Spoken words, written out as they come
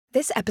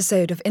This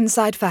episode of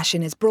Inside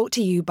Fashion is brought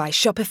to you by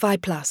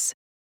Shopify Plus.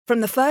 From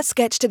the first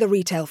sketch to the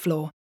retail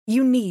floor,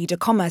 you need a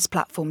commerce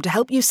platform to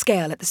help you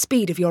scale at the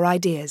speed of your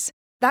ideas.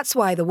 That's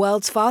why the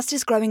world's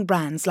fastest growing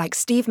brands like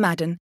Steve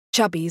Madden,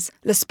 Chubbies,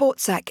 Le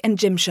Sportsac, and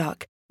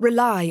Gymshark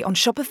rely on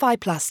Shopify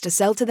Plus to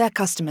sell to their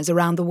customers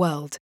around the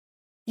world.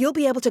 You'll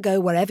be able to go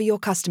wherever your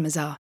customers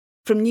are,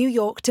 from New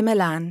York to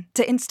Milan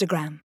to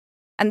Instagram.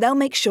 And they'll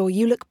make sure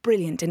you look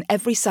brilliant in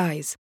every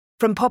size,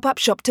 from pop-up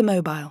shop to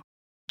mobile.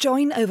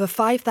 Join over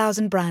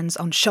 5,000 brands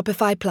on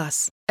Shopify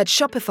Plus at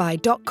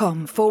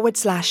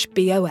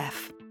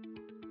shopify.com/BOF.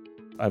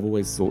 I've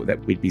always thought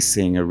that we'd be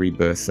seeing a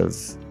rebirth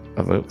of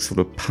a sort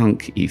of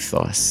punk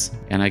ethos.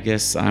 And I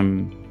guess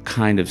I'm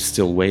kind of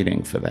still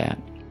waiting for that.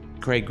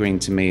 Craig Green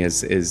to me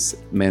is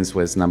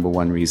menswear's number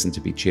one reason to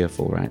be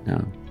cheerful right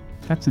now.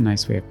 That's a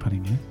nice way of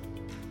putting it.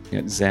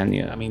 At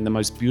Xenia, I mean, the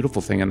most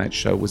beautiful thing in that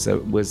show was a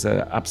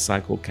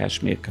upcycled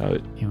cashmere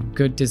coat.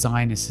 Good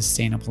design is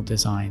sustainable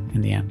design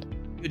in the end.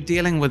 You're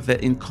dealing with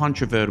the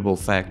incontrovertible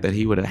fact that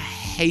he would have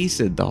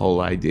hated the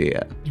whole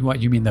idea.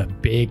 What, you mean the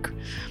big,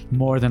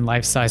 more than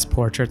life-size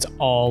portraits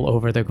all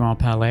over the Grand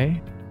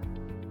Palais?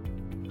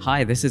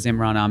 Hi, this is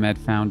Imran Ahmed,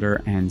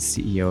 founder and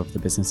CEO of the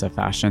Business of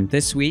Fashion.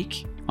 This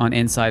week on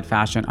Inside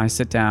Fashion, I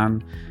sit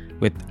down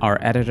with our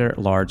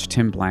editor-at-large,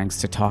 Tim Blanks,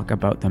 to talk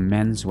about the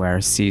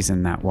menswear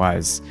season that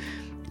was.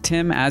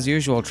 Tim, as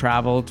usual,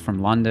 traveled from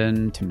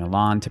London to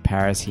Milan to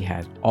Paris. He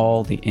had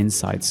all the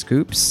inside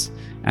scoops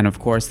and, of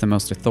course, the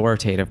most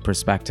authoritative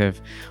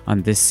perspective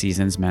on this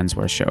season's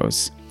menswear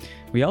shows.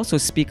 We also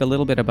speak a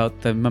little bit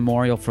about the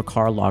memorial for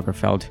Karl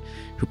Lagerfeld,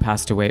 who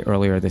passed away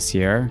earlier this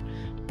year.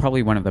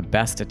 Probably one of the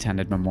best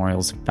attended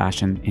memorials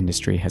fashion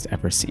industry has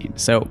ever seen.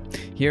 So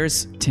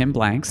here's Tim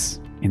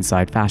Blanks,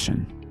 Inside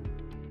Fashion.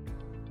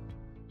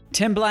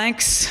 Tim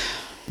Blanks,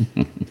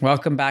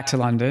 welcome back to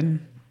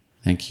London.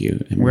 Thank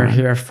you. Imran. We're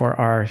here for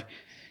our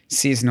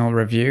seasonal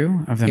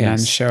review of the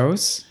men's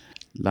shows.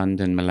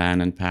 London,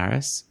 Milan, and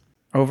Paris.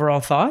 Overall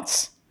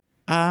thoughts?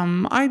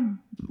 I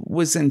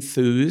was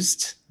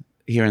enthused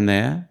here and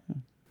there.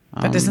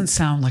 That doesn't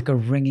sound like a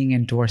ringing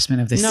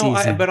endorsement of the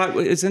season. No,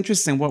 it's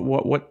interesting.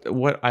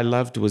 What I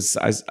loved was,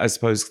 I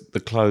suppose,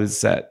 the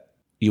clothes that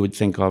you would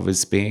think of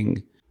as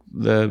being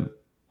the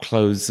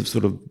clothes of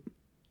sort of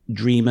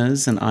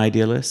dreamers and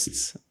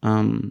idealists.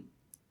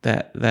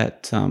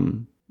 That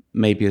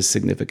maybe is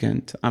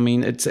significant. I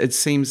mean, it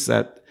seems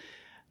that.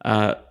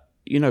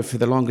 For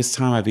the longest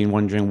time, I've been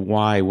wondering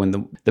why, when the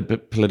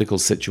political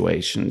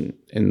situation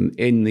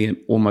in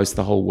almost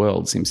the whole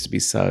world seems to be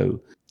so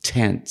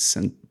tense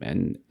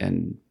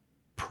and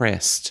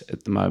pressed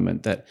at the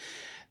moment, that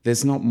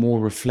there's not more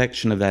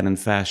reflection of that in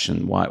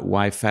fashion.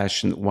 Why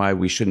fashion? Why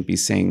we shouldn't be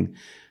seeing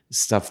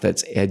stuff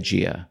that's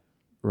edgier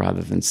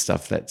rather than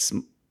stuff that's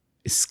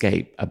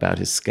escape.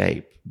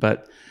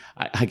 But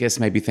I guess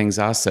maybe things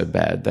are so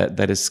bad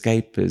that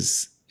escape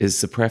is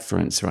the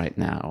preference right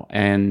now,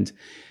 and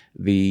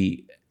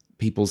the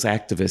people's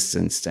activist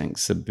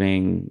instincts are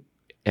being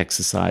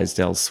exercised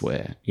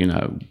elsewhere,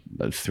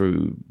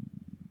 through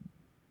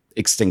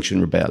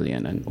Extinction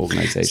Rebellion and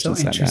organizations like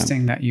that. So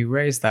interesting that you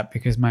raised that,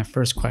 because my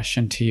first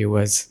question to you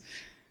was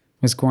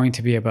going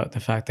to be about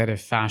the fact that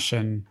if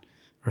fashion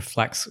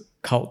reflects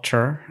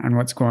culture and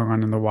what's going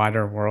on in the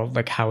wider world,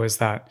 like how is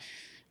that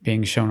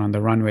being shown on the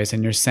runways?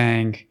 And you're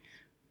saying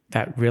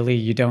that really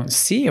you don't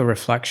see a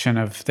reflection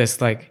of this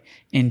like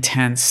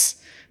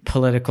intense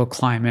political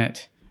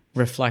climate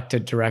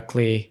reflected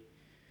directly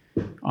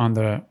on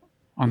the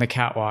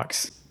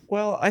catwalks.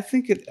 Well, I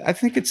think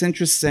it's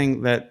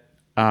interesting that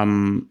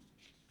during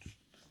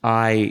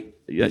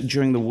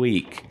the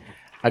week,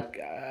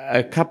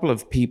 a couple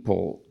of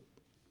people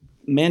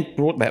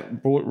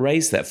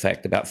raised that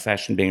fact about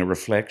fashion being a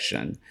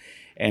reflection,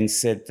 and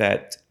said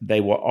that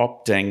they were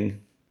opting.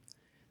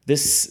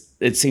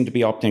 It seemed to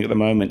be opting at the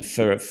moment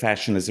for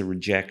fashion as a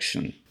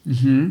rejection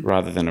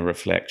rather than a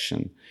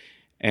reflection,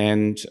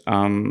 and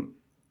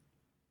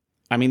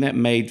I think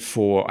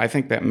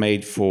that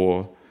made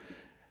for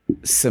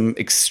some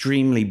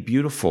extremely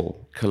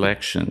beautiful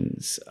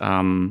collections.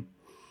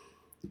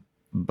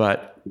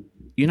 But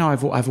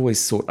I've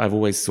always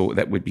thought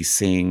that we'd be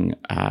seeing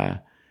a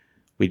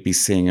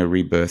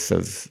rebirth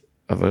of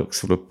a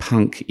sort of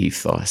punk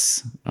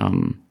ethos,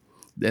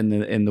 in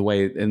the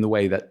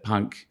way that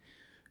punk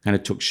kind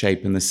of took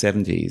shape in the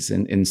 70s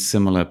in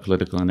similar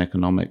political and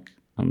economic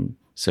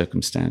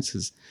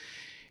circumstances.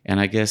 And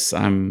I guess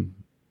I'm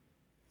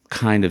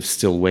kind of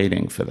still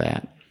waiting for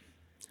that.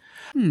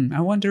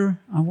 I wonder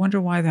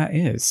why that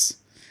is.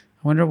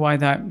 I wonder why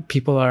that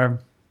people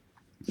are.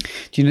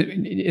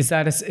 Is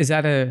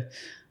that a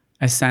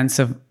sense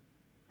of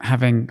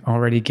having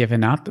already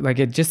given up? Like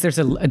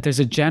there's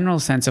a general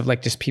sense of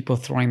like just people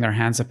throwing their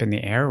hands up in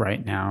the air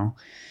right now,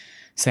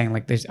 saying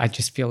like I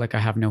just feel like I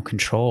have no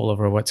control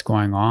over what's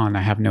going on.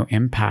 I have no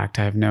impact.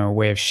 I have no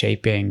way of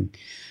shaping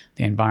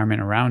the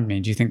environment around me.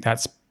 Do you think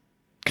that's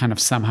kind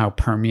of somehow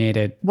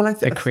permeated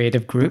a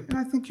creative group?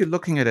 I think you're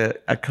looking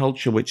at a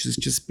culture which is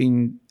just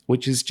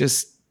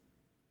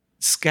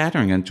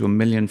scattering into a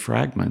million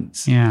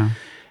fragments. Yeah.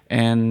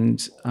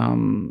 and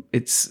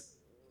it's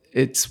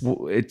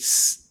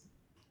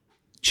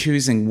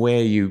choosing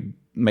where you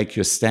make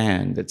your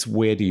stand. It's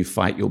where do you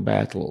fight your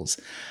battles.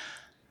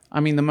 I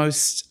mean, the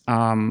most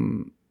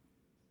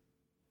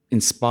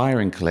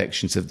inspiring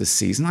collections of the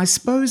season, I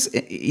suppose,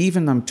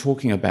 even I'm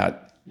talking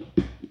about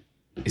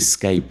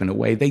escape in a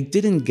way, they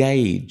did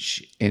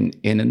engage in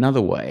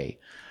another way.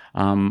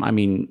 I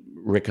mean,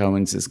 Rick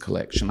Owens's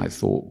collection I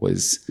thought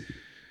was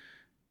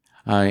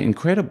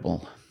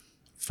incredible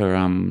for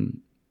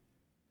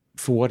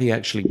what he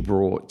actually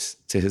brought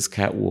to his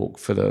catwalk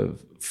for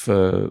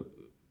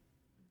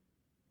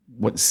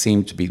what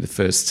seemed to be the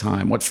first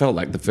time, what felt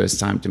like the first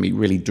time to me,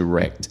 really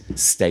direct,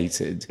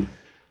 stated,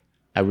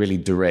 a really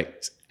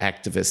direct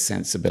activist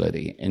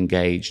sensibility,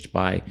 engaged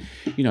by,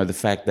 the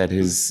fact that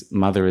his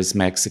mother is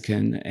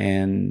Mexican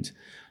and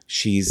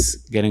she's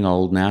getting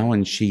old now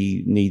and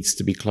she needs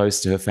to be close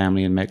to her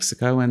family in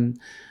Mexico. And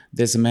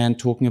there's a man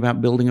talking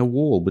about building a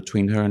wall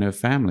between her and her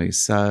family.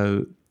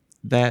 So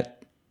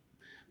that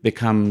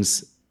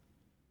becomes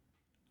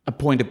a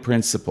point of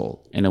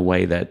principle in a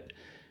way that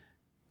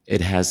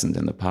it hasn't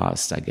in the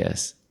past, I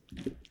guess.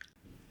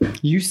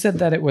 You said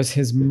that it was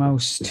his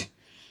most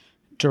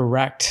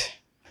direct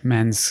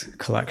men's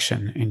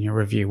collection in your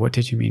review. What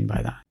did you mean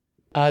by that?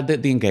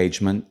 The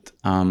engagement.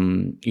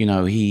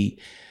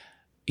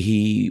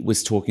 He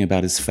was talking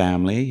about his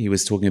family. He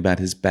was talking about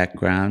his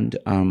background.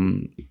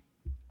 And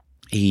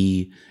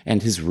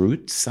his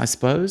roots, I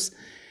suppose.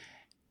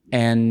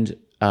 And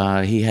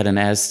he had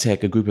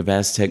a group of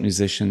Aztec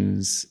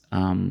musicians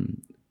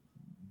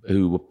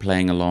who were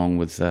playing along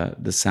with the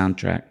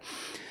soundtrack,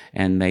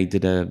 and they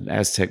did a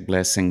Aztec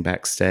blessing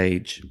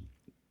backstage.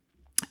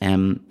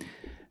 I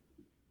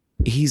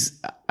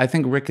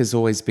think Rick has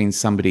always been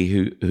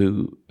somebody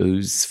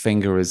whose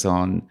finger is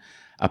on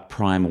a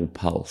primal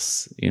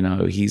pulse.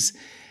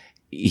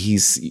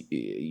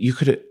 You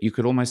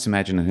could almost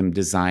imagine him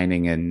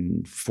designing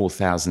in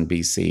 4000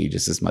 BC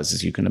just as much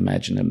as you can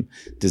imagine him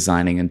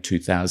designing in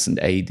 2000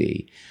 AD.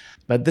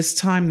 But this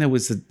time there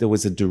was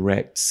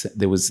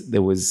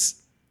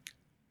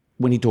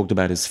when he talked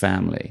about his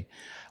family,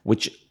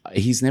 which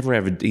he's never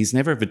ever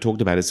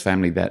talked about his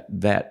family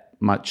that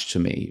much to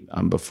me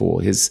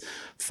before. His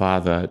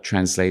father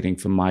translating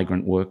for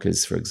migrant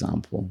workers, for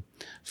example,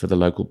 for the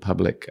local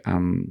public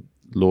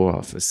law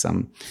office.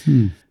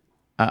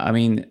 I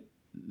mean,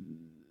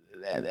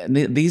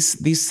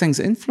 these things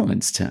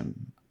influenced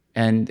him.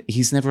 And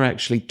he's never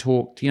actually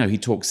talked, he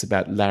talks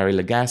about Larry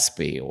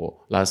Legaspi, or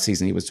last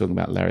season he was talking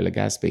about Larry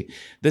Legaspi.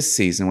 This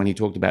season, when he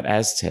talked about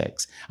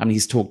Aztecs, I mean,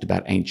 he's talked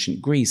about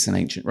ancient Greece and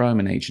ancient Rome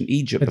and ancient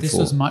Egypt before. But this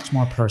was much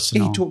more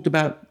personal. He talked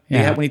about,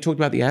 when he talked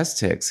about the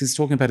Aztecs, he's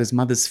talking about his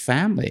mother's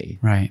family.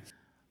 Right.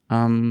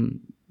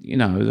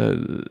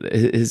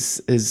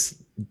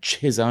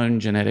 His own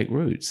genetic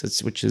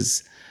roots, which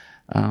is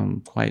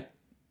it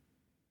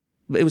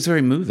was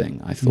very moving,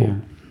 I thought. Yeah.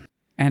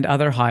 And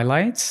other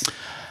highlights?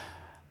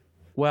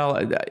 Well,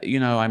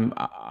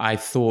 I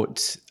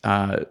thought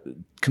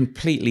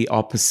completely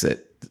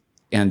opposite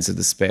ends of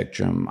the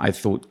spectrum. I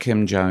thought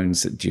Kim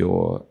Jones at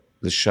Dior,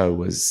 the show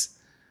was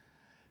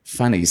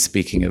funny,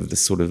 speaking of the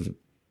sort of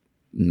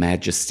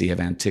majesty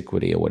of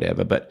antiquity or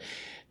whatever. But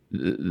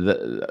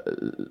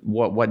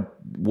what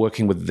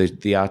working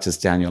with the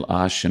artist Daniel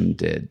Arsham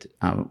did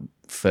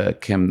for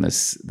Kim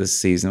this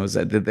season was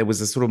that there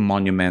was a sort of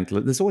monumental.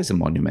 There's always a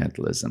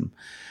monumentalism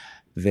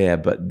there,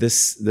 but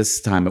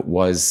this time it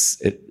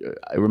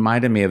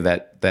reminded me of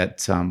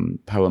that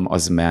poem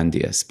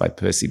Ozymandias by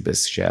Percy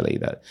Bysshe Shelley,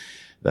 that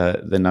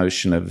the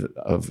notion of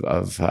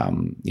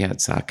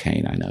it's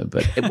arcane, I know,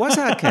 but it was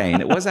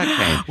arcane.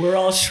 We're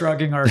all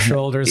shrugging our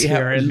shoulders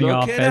here in the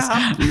office.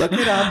 Look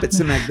it up. It's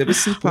a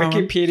magnificent poem.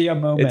 Wikipedia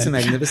moment. It's a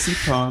magnificent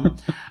poem.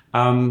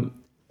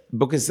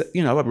 Because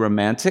a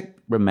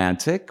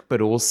romantic,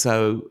 but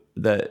also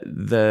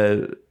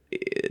the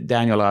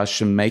Daniel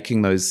Arsham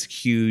making those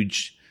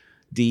huge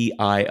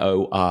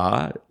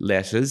DIOR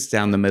letters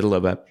down the middle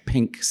of a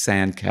pink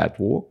sand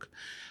catwalk.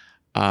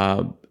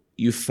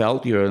 You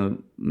felt you're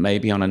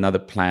maybe on another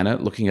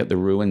planet looking at the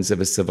ruins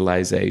of a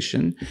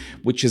civilization,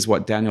 which is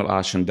what Daniel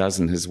Arsham does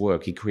in his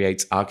work. He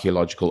creates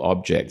archaeological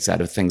objects out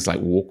of things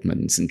like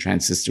Walkmans and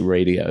transistor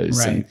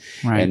radios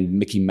and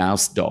Mickey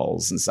Mouse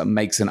dolls, and so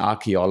makes an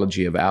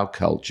archaeology of our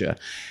culture.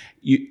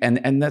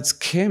 And that's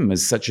Kim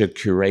as such a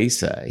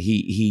curator.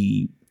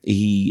 He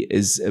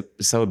is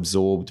so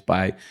absorbed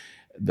by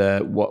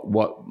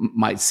what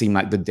might seem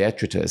like the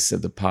detritus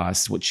of the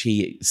past, which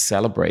he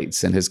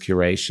celebrates in his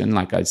curation.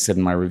 Like I said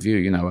in my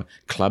review, a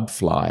club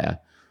flyer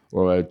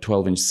or a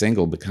 12-inch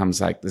single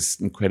becomes like this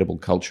incredible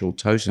cultural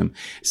totem.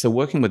 So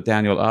working with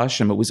Daniel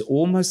Arsham, it was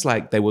almost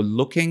like they were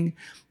looking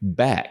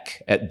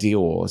back at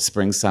Dior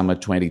Spring/Summer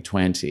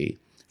 2020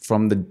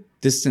 from the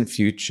distant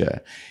future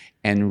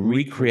and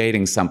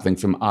recreating something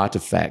from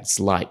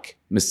artifacts like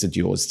Mr.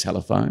 Dior's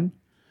telephone,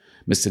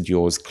 Mr.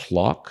 Dior's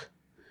clock,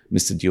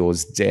 Mr.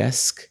 Dior's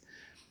desk.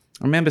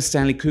 I remember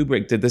Stanley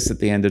Kubrick did this at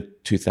the end of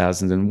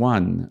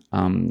 2001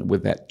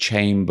 with that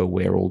chamber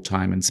where all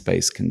time and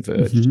space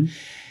converged. Mm-hmm.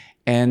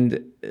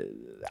 And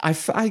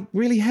I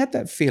really had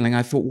that feeling.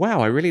 I thought,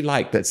 wow, I really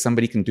like that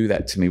somebody can do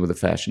that to me with a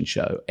fashion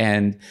show.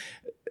 And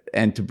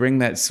to bring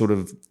that sort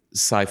of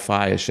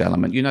sci-fi-ish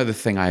element. You know, the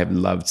thing I have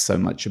loved so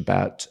much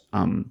about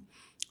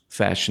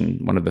fashion,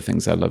 one of the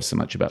things I love so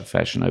much about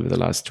fashion over the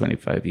last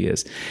 25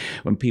 years,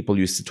 when people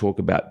used to talk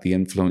about the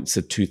influence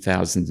of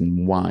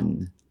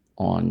 2001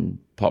 on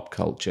pop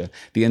culture,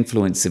 the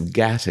influence of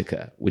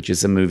Gattaca, which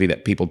is a movie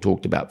that people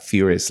talked about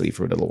furiously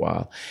for a little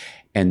while.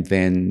 And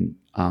then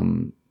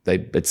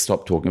they'd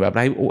stopped talking about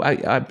it.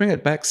 But I bring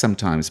it back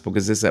sometimes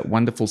because there's that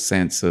wonderful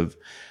sense of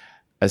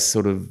a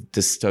sort of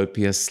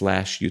dystopia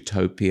 /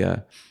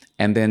 utopia.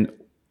 And then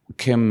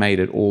Kim made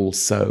it all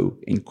so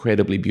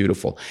incredibly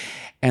beautiful.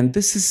 And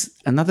this is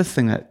another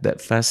thing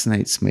that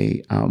fascinates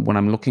me when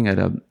I'm looking at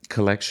a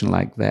collection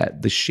like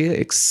that, the sheer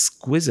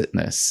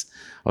exquisiteness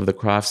of the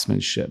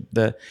craftsmanship,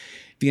 the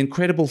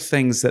incredible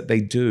things that they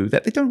do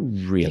that they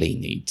don't really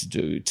need to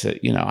do to,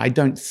 I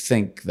don't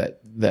think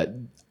that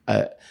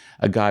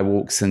a guy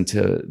walks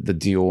into the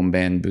Dior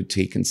Men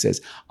boutique and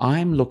says,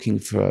 I'm looking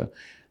for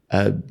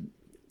a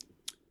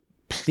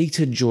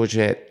pleated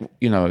Georgette,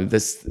 you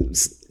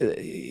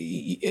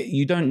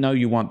don't know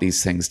you want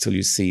these things till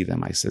you see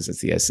them. I says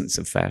it's the essence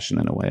of fashion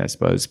in a way, I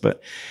suppose,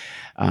 but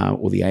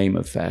or the aim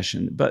of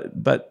fashion.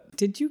 But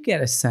did you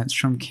get a sense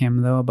from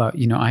Kim though about,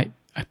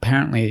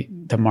 apparently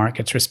the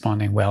market's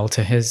responding well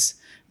to his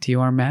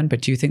Dior Men,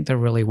 but do you think they're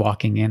really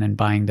walking in and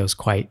buying those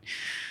quite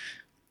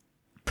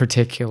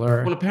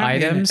particular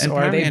items,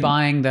 or are they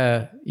buying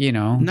the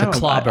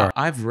clobber?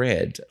 I've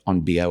read on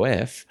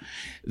BOF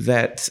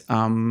that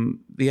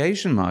the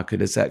Asian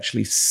market is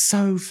actually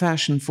so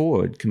fashion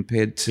forward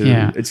compared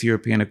to its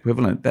European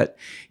equivalent that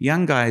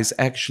young guys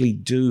actually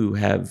do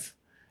have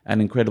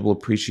an incredible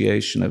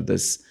appreciation of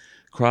this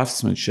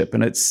craftsmanship.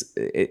 And it's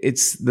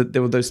that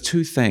there were those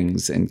two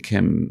things in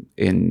Kim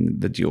in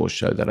the Dior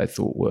show that I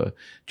thought were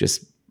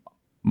just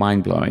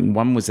mind-blowing.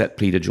 One was that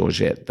pleated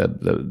Georgette,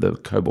 the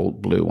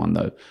cobalt blue on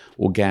the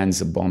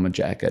organza bomber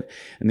jacket.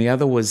 And the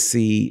other was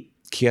the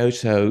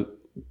Kyoto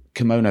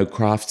kimono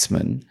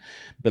craftsman,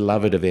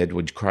 beloved of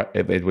Edward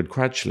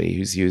Crutchley,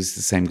 who's used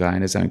the same guy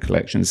in his own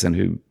collections and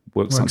who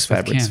works on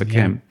fabrics for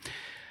Kim,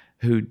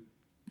 who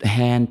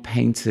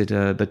hand-painted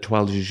the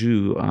Toile de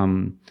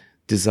Joux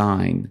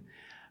design.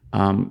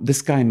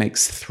 This guy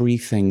makes 3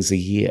 things a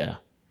year,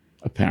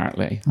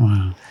 apparently.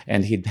 Wow.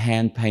 And he'd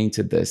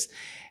hand-painted this.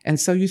 And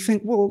so you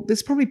think, well,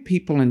 there's probably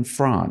people in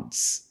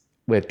France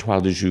where Toile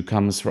de Joux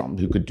comes from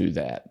who could do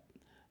that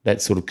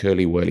sort of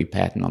curly-whirly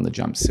pattern on the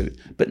jumpsuit.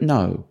 But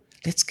no,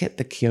 let's get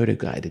the Kyoto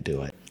guy to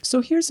do it.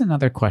 So here's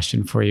another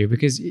question for you,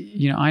 because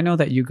I know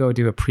that you go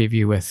do a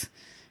preview with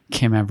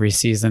Kim every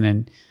season,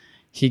 and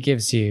he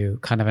gives you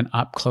kind of an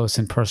up-close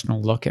and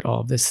personal look at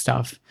all of this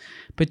stuff.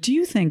 But do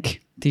you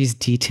think these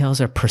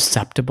details are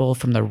perceptible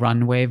from the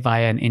runway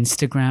via an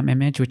Instagram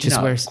image, which is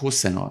where... of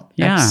course they're not.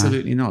 Yeah.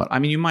 Absolutely not. I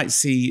mean, you might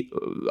see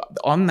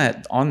on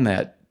the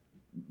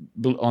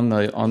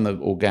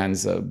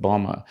organza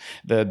bomber,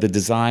 the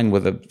design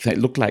with it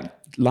looked like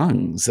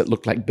lungs. It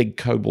looked like big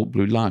cobalt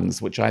blue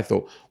lungs, which I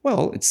thought,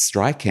 well, it's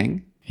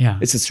striking. Yeah.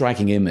 It's a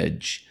striking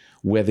image,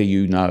 whether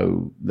you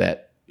know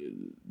that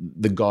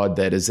the God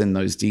that is in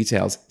those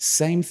details.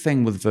 Same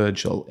thing with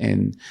Virgil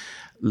in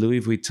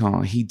Louis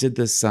Vuitton. He did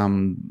this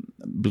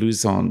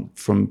blouson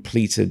from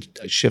pleated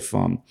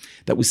chiffon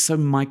that was so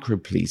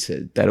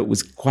micro-pleated that it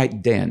was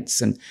quite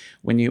dense. And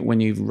when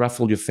you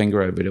ruffled your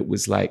finger over it, it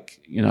was like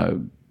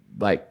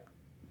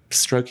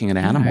stroking an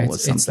animal or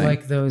something. It's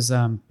like those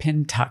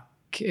pin tuck.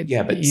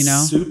 But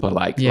super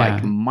like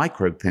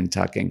micro pin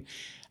tucking.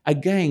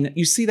 Again,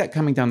 you see that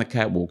coming down the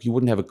catwalk. You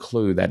wouldn't have a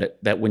clue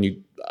that when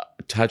you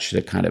touched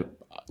it, kind of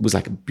it was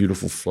like a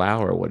beautiful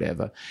flower or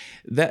whatever.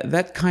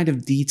 That kind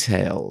of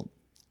detail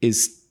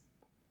is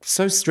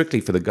so strictly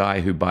for the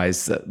guy who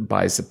buys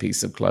a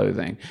piece of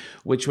clothing,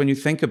 which when you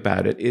think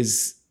about it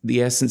is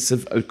the essence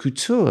of haute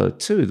couture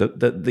too,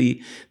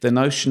 the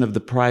notion of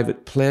the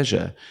private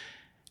pleasure.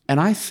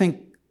 And I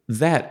think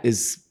that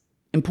is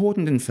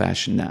important in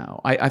fashion now.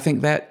 I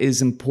think that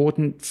is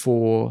important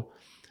for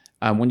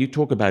when you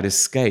talk about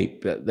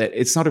escape, that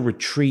it's not a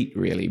retreat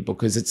really,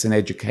 because it's an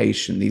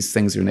education. These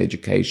things are an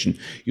education.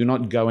 You're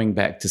not going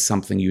back to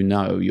something you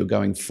know. You're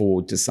going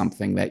forward to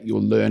something that you're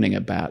learning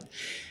about.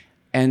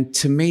 And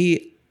to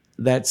me,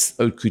 that's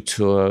haute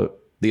couture,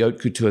 the haute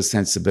couture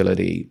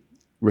sensibility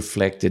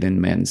reflected in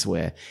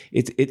menswear.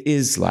 It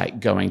is like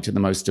going to the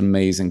most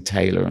amazing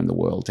tailor in the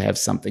world to have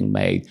something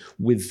made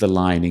with the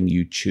lining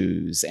you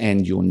choose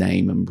and your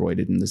name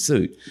embroidered in the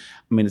suit.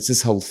 I mean, it's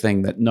this whole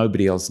thing that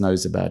nobody else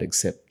knows about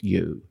except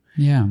you.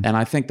 Yeah. And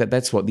I think that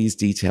that's what these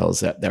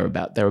details they're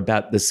about. They're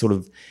about this sort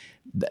of,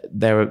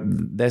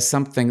 there's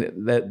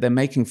something that they're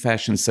making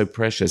fashion so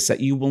precious that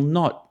you will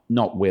not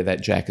wear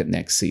that jacket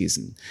next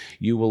season.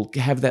 You will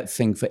have that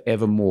thing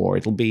forevermore.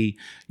 It'll be,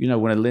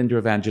 when Linda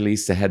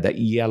Evangelista had that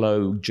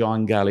yellow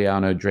John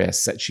Galliano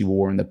dress that she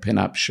wore in the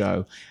pinup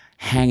show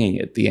hanging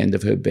at the end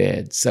of her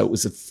bed. So it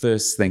was the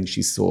first thing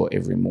she saw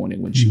every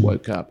morning when she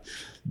woke up.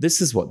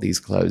 this is what these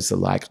clothes are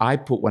like. I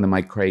put one of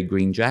my Craig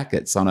green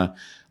jackets on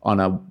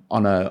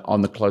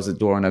the closet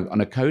door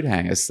on a coat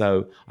hanger,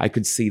 so I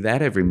could see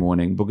that every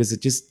morning, because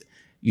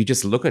you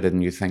just look at it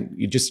and you think,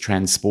 you're just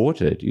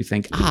transported. You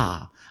think,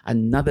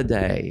 another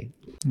day.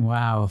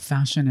 Wow,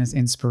 fashion is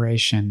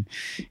inspiration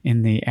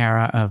in the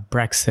era of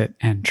Brexit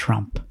and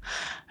Trump.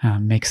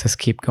 Makes us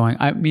keep going.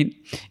 I mean,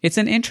 it's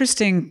an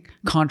interesting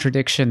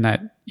contradiction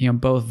that,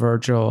 both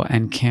Virgil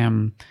and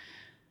Kim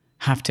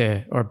have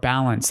to, or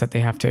balance that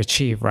they have to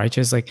achieve, right?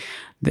 Just like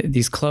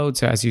these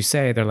clothes, as you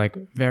say, they're like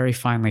very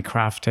finely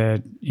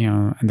crafted,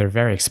 and they're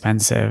very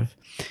expensive,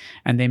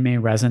 and they may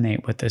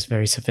resonate with this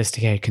very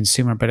sophisticated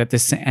consumer. But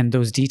and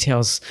those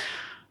details,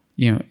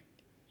 you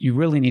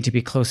really need to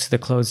be close to the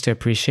clothes to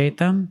appreciate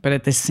them. But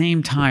at the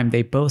same time,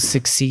 they both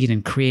succeed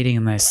in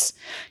creating this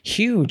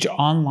huge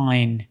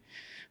online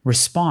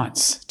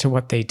response to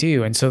what they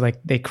do. And so like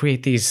they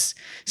create these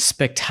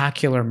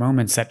spectacular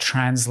moments that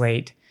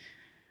translate,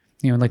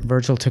 like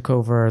Virgil took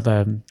over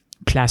the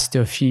Place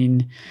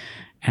Dauphine,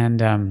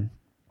 and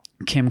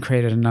Kim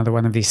created another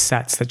one of these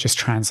sets that just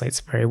translates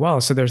very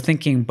well. So they're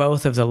thinking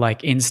both of the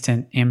like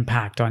instant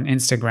impact on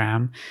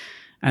Instagram,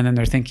 and then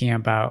they're thinking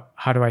about,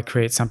 how do I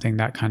create something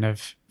that kind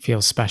of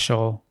feels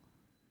special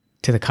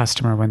to the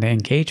customer when they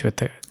engage with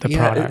the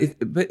product?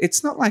 But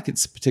it's not like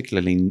it's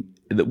particularly,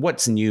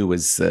 what's new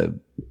is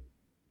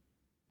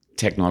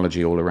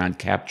technology all around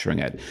capturing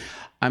it.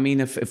 I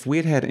mean, if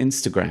we'd had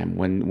Instagram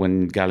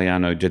when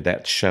Galliano did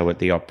that show at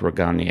the Opera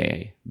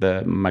Garnier,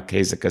 the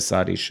Marchesa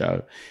Casati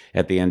show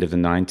at the end of the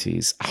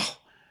 90s,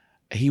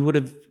 he would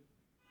have,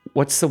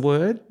 what's the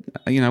word?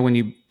 When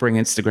you bring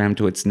Instagram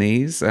to its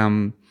knees,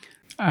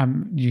 I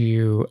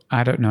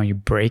don't know, you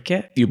break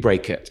it? You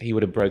break it. He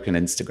would have broken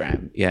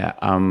Instagram. Yeah.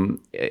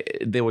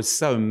 There were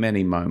so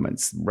many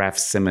moments. Raf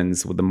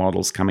Simons with the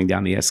models coming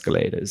down the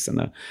escalators,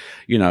 and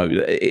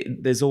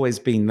there's always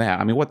been that.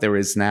 I mean, what there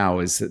is now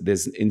is that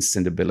there's an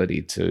instant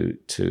ability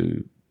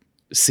to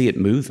see it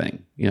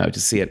moving, to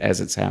see it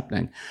as it's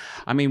happening.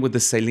 I mean, with the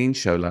Céline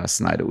show last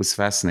night, it was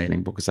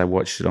fascinating because I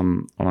watched it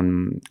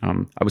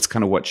I was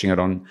kind of watching it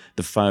on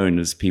the phone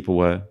as people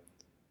were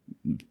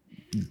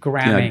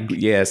grabbing.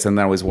 Yes, and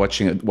I was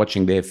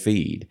watching their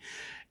feed,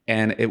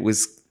 and it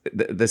was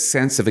the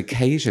sense of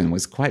occasion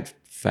was quite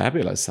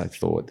fabulous. I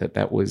thought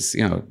that was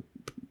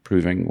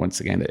proving once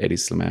again that Eddie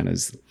Slimane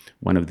is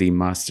one of the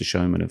master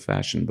showmen of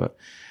fashion. But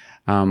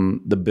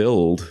the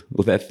build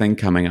with that thing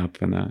coming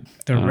up and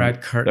the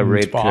red curtain,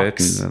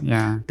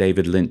 curtain,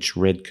 David Lynch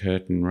red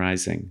curtain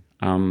rising.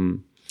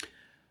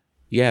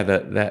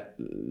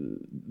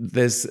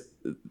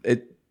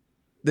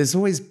 There's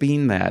always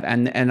been that.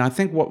 And I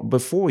think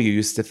before you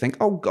used to think,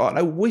 oh God,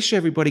 I wish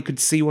everybody could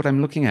see what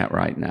I'm looking at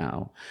right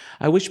now.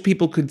 I wish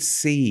people could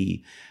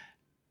see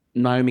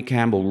Naomi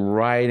Campbell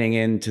riding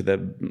into the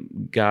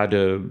Gare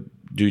du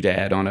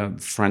Doodad on a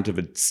front of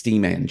a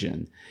steam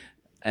engine.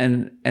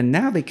 And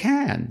now they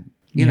can.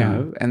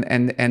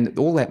 And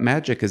all that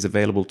magic is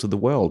available to the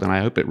world, and I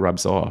hope it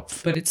rubs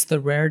off. But it's the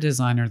rare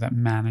designer that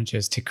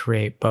manages to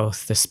create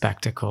both the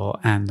spectacle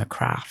and the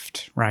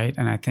craft, right?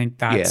 And I think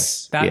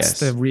that's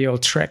the real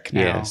trick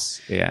now.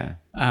 Yes, yeah.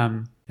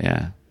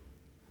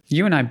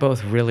 You and I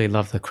both really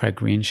love the Craig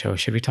Green show.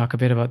 Should we talk a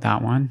bit about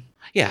that one?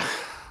 Yeah,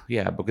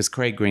 because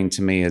Craig Green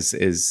to me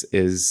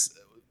is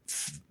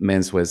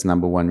menswear's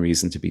number one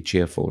reason to be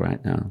cheerful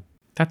right now.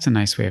 That's a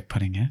nice way of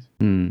putting it.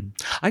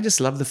 I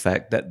just love the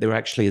fact that there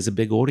actually is a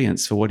big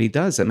audience for what he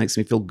does. It makes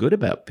me feel good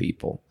about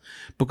people,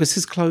 because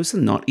his clothes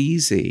are not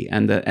easy,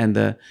 and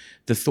the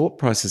thought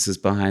processes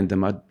behind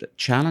them are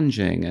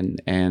challenging.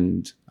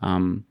 And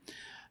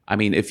I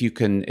mean, if you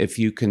can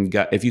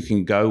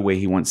go where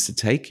he wants to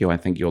take you, I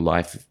think your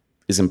life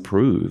is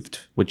improved,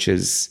 which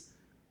is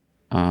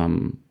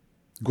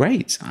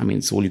great. I mean,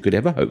 it's all you could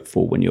ever hope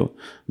for when you're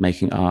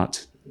making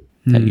art,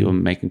 that you're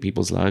making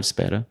people's lives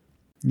better.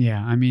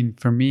 Yeah, I mean,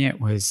 for me, it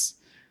was,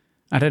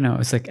 I don't know,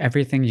 it's like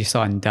everything you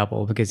saw in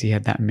Double, because he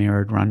had that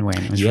mirrored runway,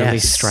 and it was really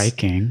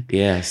striking.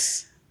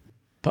 Yes.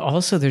 But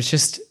also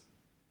there's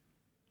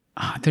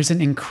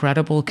an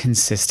incredible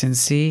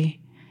consistency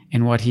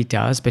in what he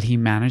does, but he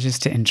manages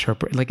to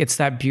interpret, like it's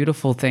that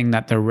beautiful thing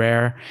that the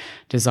rare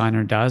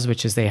designer does,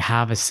 which is they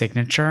have a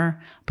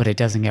signature, but it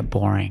doesn't get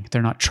boring.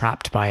 They're not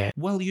trapped by it.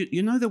 Well,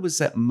 there was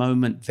that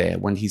moment there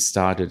when he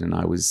started, and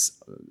I was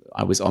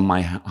on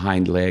my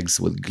hind legs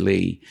with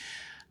glee.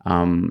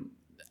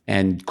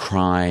 And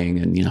crying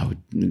and,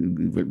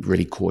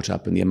 really caught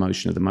up in the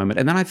emotion of the moment.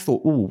 And then I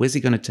thought, oh, where's he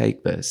going to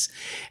take this?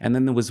 And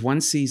then there was one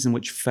season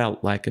which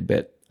felt like a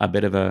bit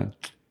of a,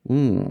 Do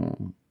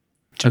you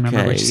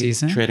remember which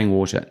season? Treading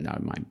water. No,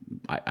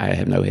 I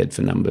have no head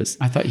for numbers.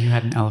 I thought you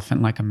had an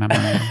elephant like a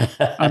memory.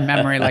 A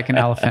memory like an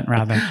elephant,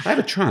 rather. I have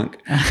a trunk.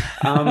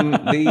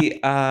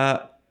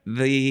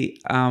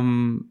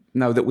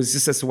 No, that was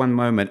just this one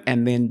moment,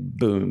 and then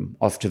boom,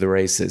 off to the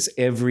races.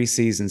 Every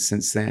season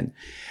since then,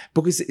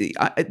 because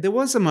there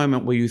was a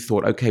moment where you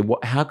thought, okay,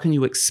 how can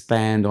you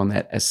expand on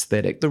that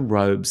aesthetic? The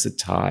robes, the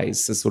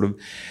ties, the sort of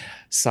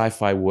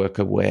sci-fi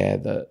worker wear,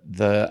 the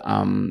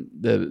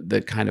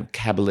kind of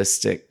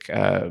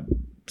Kabbalistic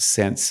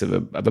sense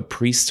of a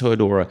priesthood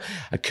or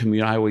a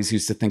community. I always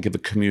used to think of a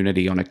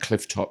community on a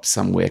clifftop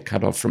somewhere,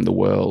 cut off from the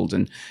world,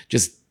 and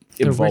just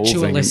the evolving.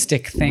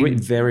 ritualistic thing.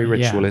 Very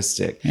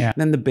ritualistic. Yeah.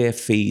 And then the bare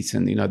feet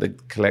and, the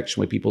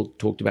collection where people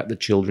talked about the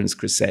Children's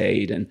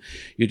Crusade. And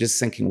you're just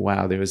thinking,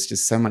 wow, there is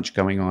just so much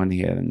going on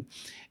here.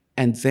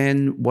 And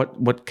then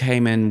what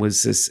came in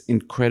was this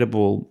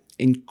incredible,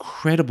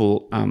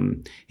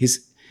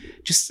 his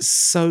just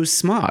so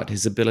smart,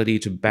 his ability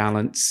to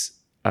balance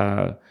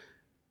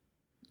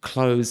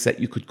clothes that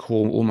you could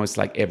call almost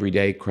like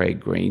everyday Craig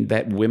Green,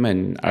 that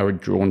women are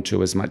drawn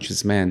to as much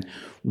as men,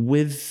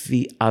 with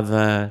the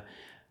other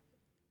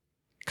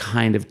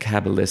kind of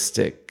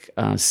Kabbalistic,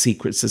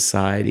 secret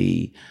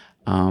society,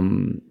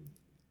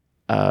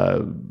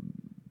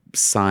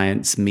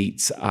 science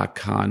meets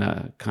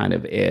arcana kind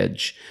of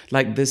edge.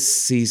 Like this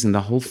season,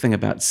 the whole thing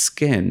about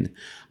skin,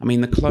 I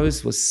mean, the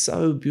clothes were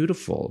so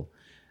beautiful,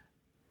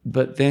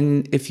 but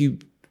then he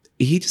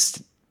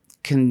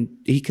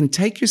can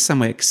take you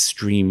somewhere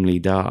extremely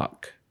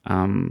dark.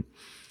 And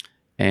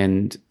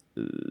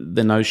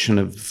the notion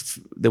of,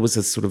 there was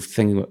a sort of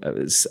thing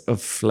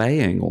of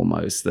flaying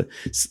almost.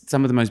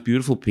 Some of the most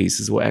beautiful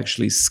pieces were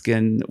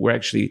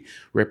actually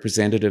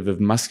representative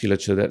of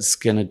musculature that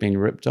skin had been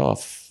ripped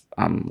off,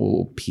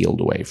 or peeled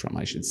away from,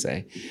 I should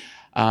say.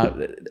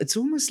 It's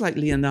almost like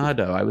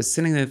Leonardo. I was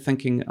sitting there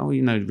thinking,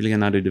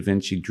 Leonardo da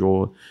Vinci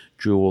drew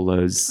all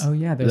those. Oh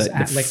yeah, there's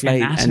like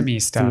anatomy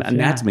stuff.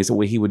 Anatomy, so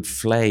where he would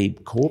flay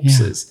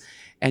corpses,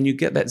 and you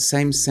get that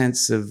same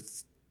sense of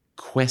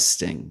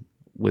questing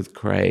with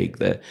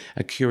Craig,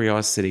 a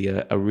curiosity,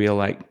 a real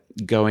like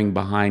going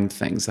behind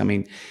things. I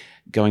mean,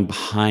 going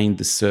behind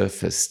the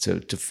surface to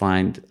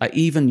find,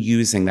 even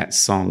using that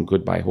song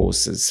 "Goodbye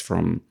Horses"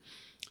 from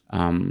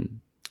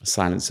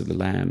Silence of the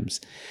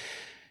Lambs.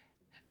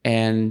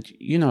 And,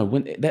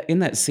 when in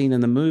that scene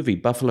in the movie,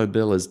 Buffalo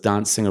Bill is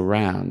dancing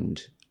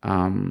around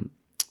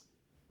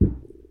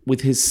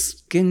with his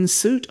skin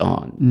suit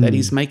on that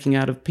he's making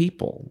out of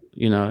people,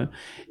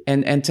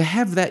 and to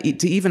have that,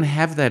 to even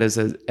have that as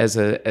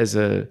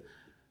a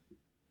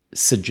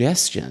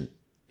suggestion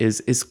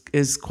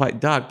is quite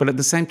dark. But at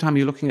the same time,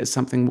 you're looking at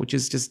something which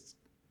is just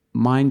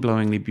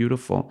mind-blowingly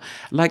beautiful.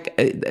 Like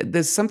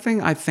there's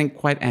something I think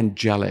quite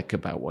angelic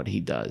about what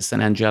he does,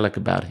 and angelic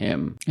about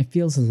him. It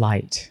feels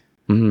light.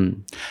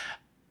 Mm-hmm.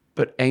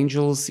 But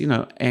angels,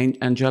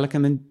 angelic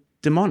and then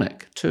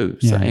demonic too.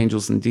 So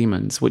angels and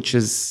demons, which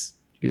is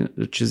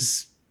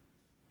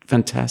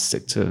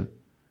fantastic to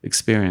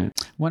experience.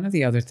 One of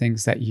the other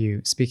things that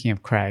speaking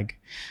of Craig,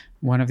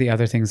 one of the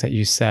other things that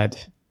you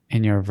said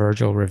in your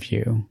Virgil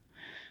review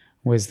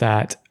was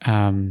that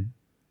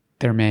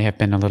there may have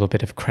been a little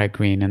bit of Craig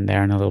Green in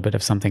there and a little bit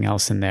of something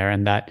else in there,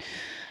 and that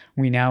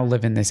we now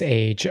live in this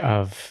age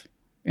of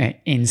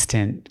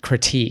instant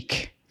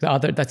critique.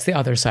 That's the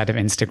other side of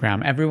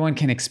Instagram. Everyone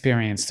can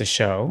experience the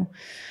show,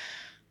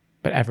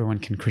 but everyone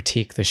can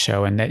critique the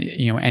show. And that,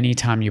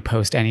 anytime you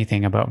post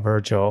anything about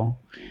Virgil,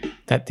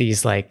 that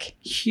these like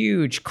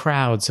huge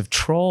crowds of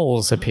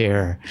trolls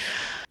appear.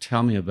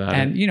 Tell me about it.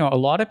 And, a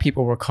lot of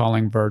people were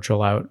calling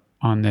Virgil out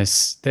on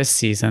this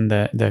season.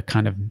 The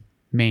kind of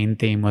main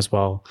theme was,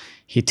 well,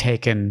 he'd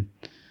taken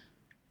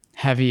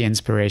heavy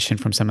inspiration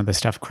from some of the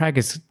stuff Craig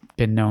has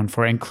been known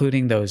for,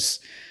 including those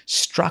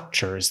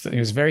structures,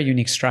 those very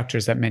unique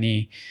structures that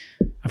many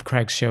of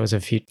Craig's shows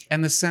have featured.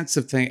 And the sense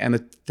of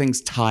the things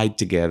tied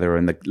together,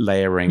 and the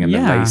layering and the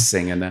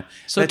lacing and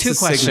So two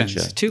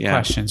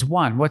questions.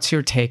 One, what's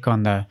your take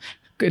on the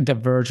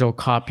Virgil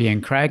copying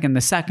Craig? And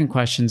the second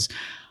question's,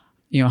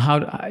 how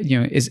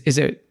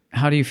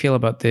do you feel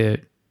about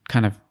the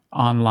kind of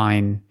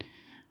online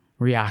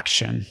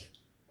reaction?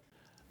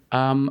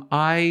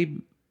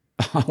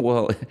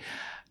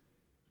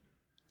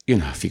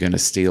 If you're going to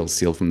steal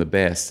from the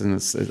best.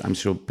 And I'm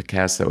sure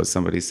Picasso or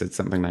somebody said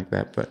something like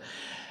that. But,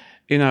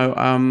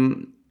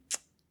 and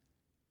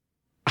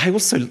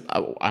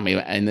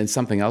then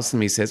something else in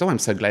me says, I'm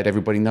so glad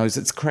everybody knows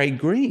it's Craig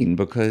Green,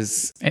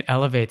 because it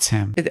elevates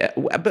him.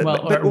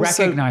 But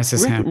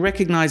recognizes him.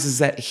 Recognizes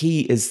that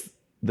he is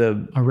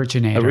the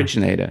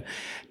originator.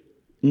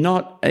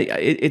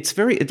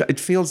 It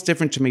feels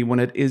different to me when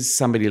it is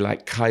somebody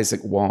like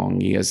Kaisik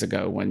Wong years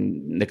ago,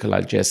 when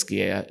Nicolas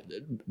Jesquier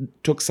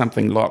took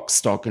something lock,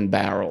 stock, and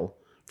barrel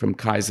from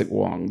Kaisik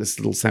Wong, this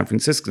little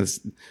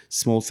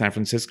small San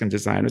Franciscan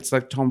designer. It's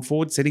like Tom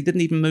Ford said, he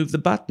didn't even move the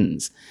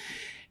buttons.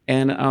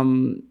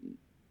 And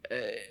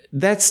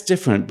that's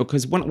different,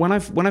 because when I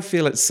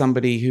feel it's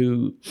somebody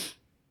who,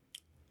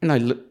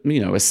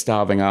 a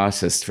starving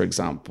artist, for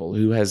example,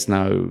 who has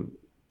no...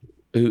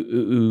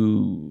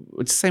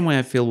 It's the same way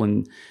I feel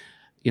when,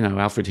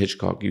 Alfred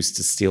Hitchcock used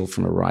to steal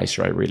from a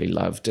writer I really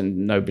loved,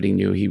 and nobody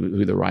knew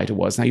who the writer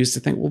was. And I used to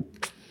think, well,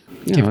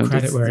 give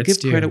credit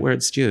where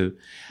it's due.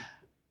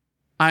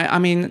 I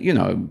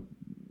mean,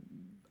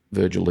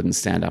 Virgil didn't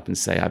stand up and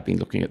say, I've been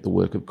looking at the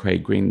work of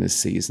Craig Green this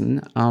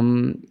season.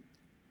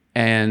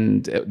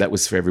 And that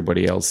was for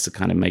everybody else to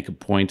kind of make a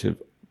point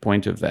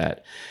of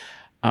that.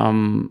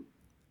 you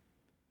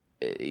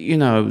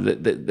know,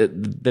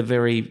 they're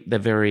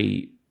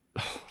very.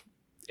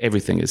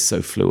 Everything is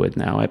so fluid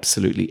now.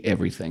 Absolutely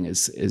everything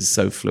is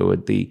so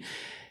fluid.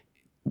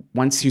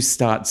 Once you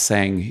start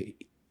saying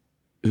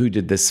who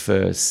did this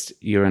first,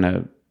 you're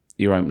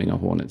opening a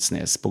hornet's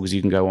nest, because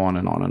you can go on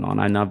and on and on.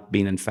 And I've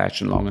been in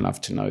fashion long enough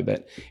to know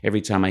that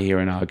every time I hear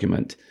an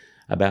argument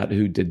about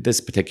who did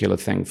this particular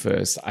thing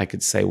first, I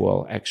could say,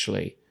 well,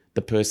 actually,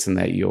 the person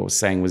that you're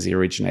saying was the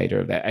originator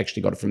of that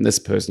actually got it from this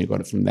person, you got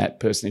it from that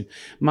person.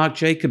 Marc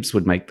Jacobs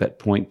would make that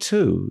point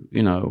too,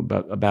 you know,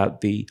 about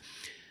the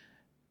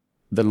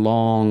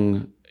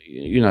long,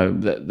 you know,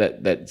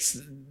 that's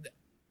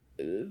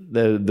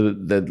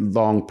the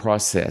long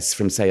process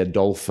from, say,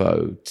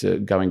 Adolfo to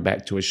going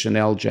back to a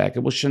Chanel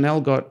jacket. Well,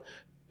 Chanel got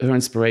her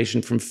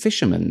inspiration from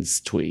fishermen's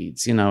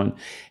tweeds, you know,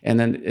 and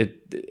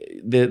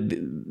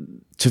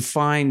then to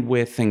find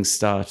where things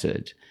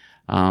started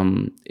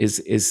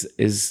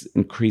is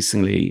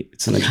increasingly,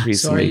 it's an increasingly.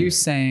 So are you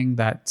saying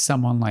that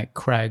someone like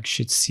Craig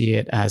should see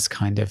it as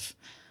kind of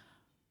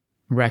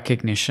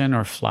recognition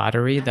or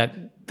flattery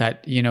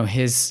that you know,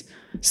 his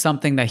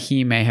something that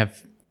he may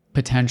have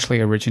potentially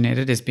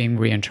originated is being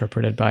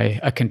reinterpreted by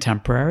a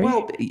contemporary?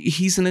 Well,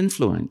 he's an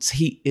influence.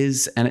 He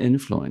is an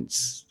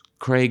influence.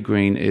 Craig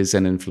Green is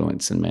an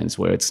influence in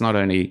menswear. It's not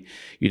only,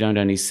 you don't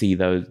only see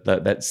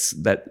that's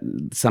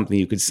something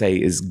you could say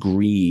is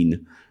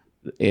green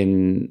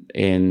in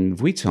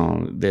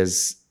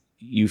Vuitton.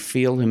 You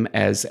feel him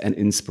as an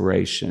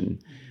inspiration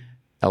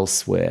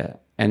elsewhere.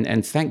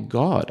 And thank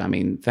God. I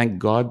mean, thank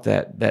God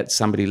that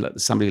somebody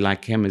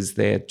like him is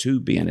there to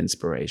be an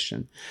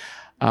inspiration.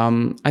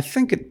 I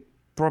think it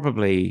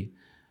probably.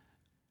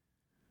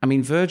 I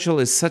mean, Virgil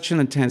is such an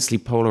intensely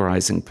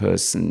polarizing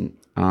person.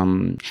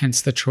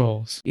 Hence the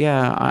trolls.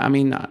 Yeah, I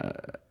mean,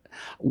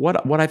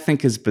 what I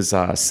think is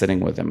bizarre sitting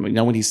with him, you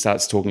know, when he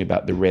starts talking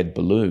about the red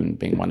balloon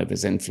being one of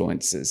his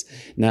influences.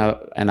 Now,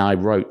 and I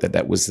wrote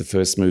that was the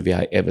first movie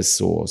I ever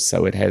saw,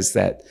 so it has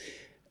that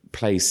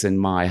place in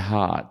my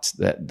heart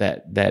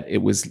that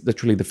it was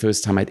literally the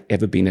first time I'd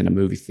ever been in a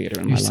movie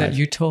theater in my life.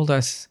 You told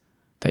us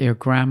that your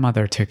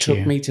grandmother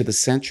took me to the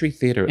Century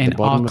Theatre at the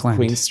bottom of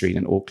Queen Street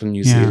in Auckland,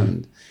 New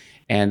Zealand.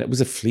 And it was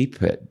a flea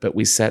pit, but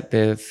we sat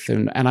there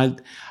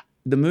and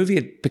the movie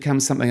had become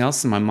something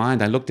else in my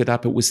mind. I looked it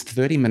up. It was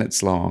 30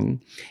 minutes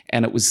long,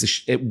 and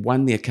it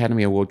won the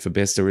Academy Award for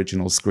Best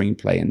Original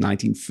Screenplay in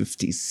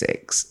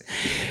 1956.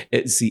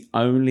 It's the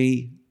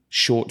only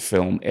short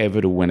film ever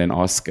to win an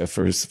Oscar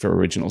for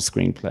original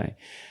screenplay.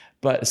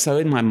 But so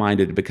in my mind,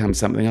 it had become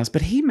something else.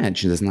 But he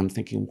mentioned this, and I'm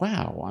thinking,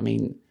 wow, I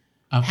mean,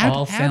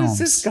 how does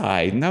this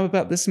guy know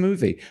about this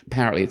movie?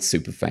 Apparently, it's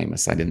super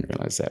famous. I didn't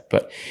realize that.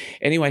 But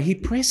anyway, he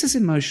presses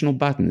emotional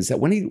buttons. That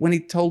when he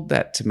told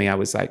that to me, I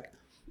was like,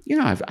 you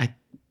know, I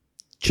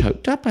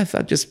choked up. I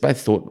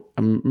thought,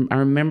 I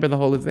remember the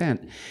whole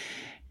event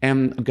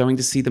and going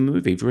to see the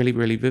movie really,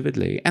 really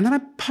vividly. And then I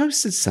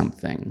posted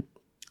something,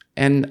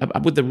 and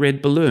with the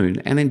red balloon,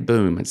 and then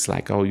boom, it's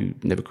like, oh, you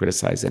never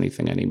criticize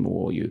anything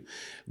anymore.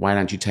 Why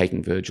aren't you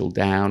taking Virgil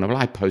down? Well,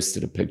 I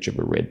posted a picture of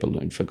a red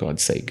balloon, for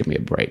God's sake, give me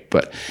a break.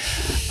 But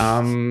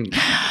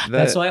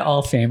that's why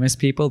all famous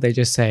people, they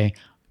just say,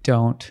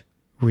 don't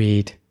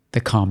read the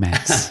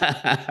comments.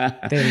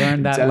 They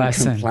learned that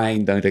lesson. Don't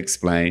complain, don't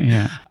explain.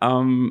 Yeah.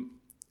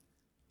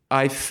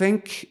 I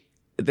think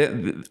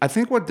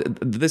what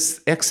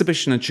this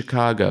exhibition in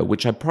Chicago,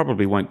 which I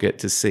probably won't get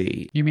to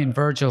see. You mean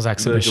Virgil's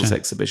exhibition? Virgil's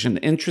exhibition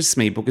interests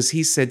me because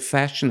he said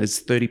fashion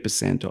is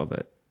 30% of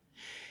it.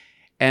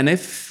 And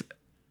if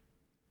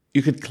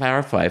you could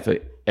clarify for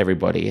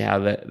everybody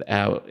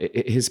how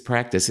his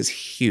practice is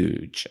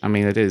huge. I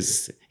mean, it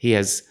is. He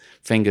has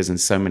fingers in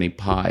so many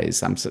pies.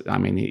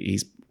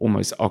 He's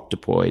almost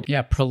octopoid.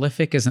 Yeah,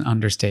 prolific is an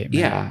understatement.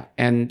 Yeah,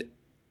 and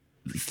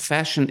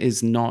fashion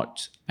is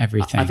not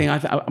everything. I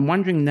think I'm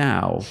wondering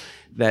now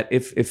that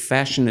if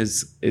fashion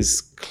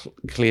is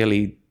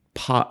clearly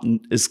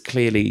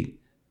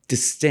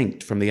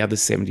distinct from the other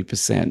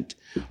 70%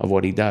 of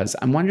what he does,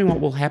 I'm wondering what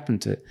will happen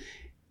to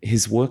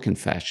his work in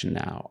fashion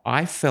now.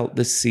 I felt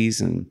this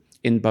season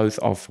in both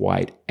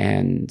Off-White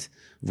and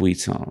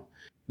Vuitton,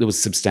 there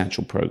was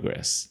substantial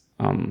progress.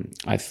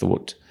 I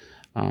thought.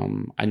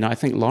 I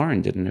think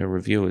Lauren did in her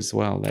review as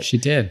well. That she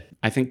did.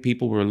 I think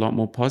people were a lot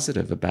more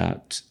positive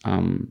about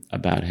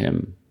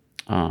him,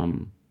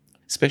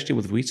 especially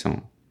with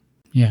Vuitton.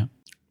 Yeah.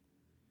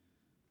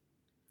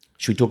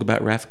 Should we talk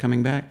about Raf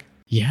coming back?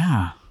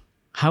 Yeah.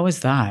 How was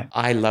that?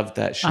 I loved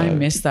that show. I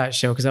missed that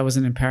show because I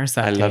wasn't in Paris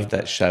that day. I loved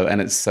that show,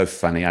 and it's so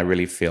funny. I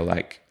really feel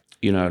like,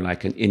 you know,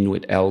 like an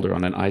Inuit elder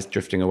on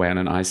drifting away on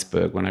an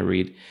iceberg when I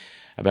read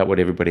about what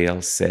everybody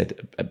else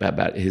said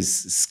about his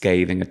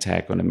scathing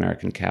attack on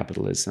American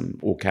capitalism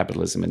or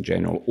capitalism in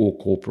general or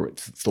corporate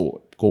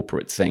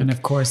think. And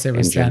of course there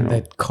was then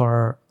the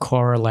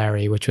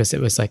corollary, which was, it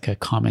was like a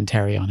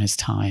commentary on his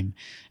time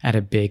at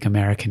a big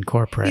American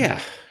corporate.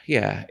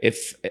 Yeah.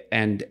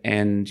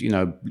 And you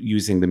know,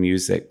 using the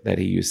music that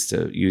he used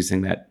to,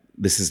 using that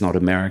This Is Not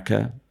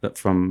America,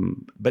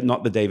 but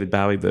not the David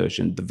Bowie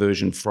version, the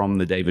version from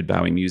the David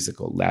Bowie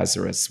musical,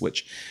 Lazarus,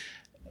 which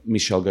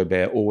Michel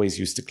Gobert always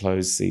used to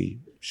close the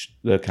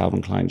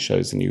Calvin Klein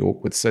shows in New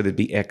York with, so there'd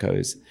be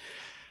echoes.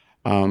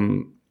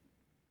 And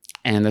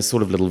there's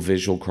sort of little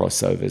visual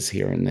crossovers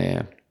here and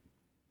there.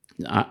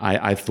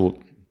 I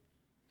thought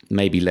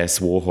maybe less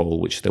Warhol,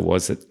 which there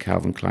was at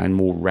Calvin Klein,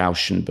 more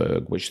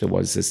Rauschenberg, which there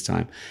was this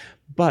time.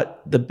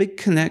 But the big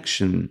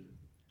connection,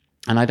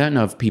 and I don't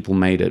know if people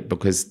made it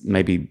because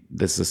maybe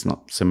there's just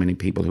not so many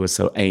people who are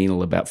so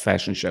anal about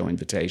fashion show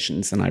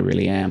invitations, and I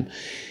really am,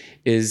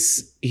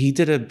 is he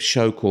did a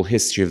show called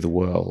History of the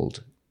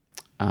World.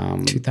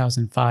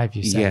 2005,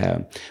 you said.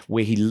 Yeah,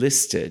 where he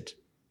listed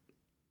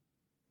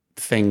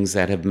things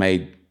that have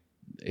made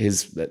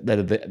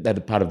that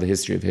are part of the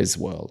history of his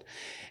world.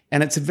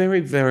 And it's a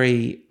very,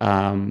 very,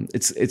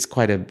 it's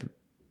quite a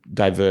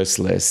diverse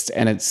list,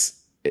 and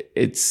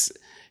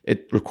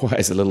it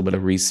requires a little bit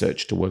of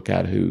research to work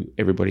out who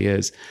everybody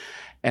is.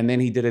 And then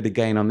he did it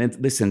again on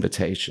this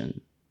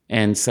invitation.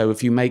 And so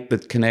if you make the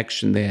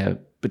connection there,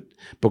 but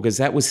because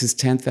that was his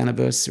 10th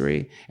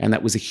anniversary, and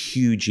that was a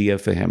huge year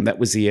for him. That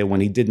was the year when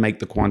he did make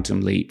the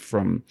quantum leap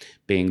from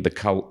being the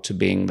cult to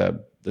being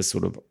the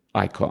sort of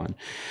icon.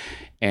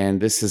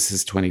 And this is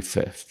his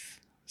 25th.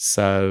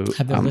 So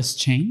had the list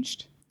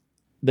changed?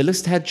 The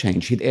list had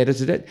changed. He'd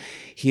edited it.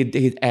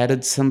 He'd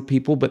added some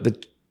people,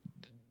 but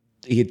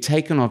he had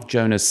taken off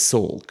Jonas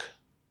Salk,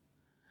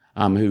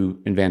 who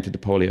invented the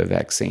polio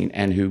vaccine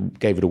and who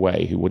gave it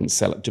away, who wouldn't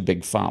sell it to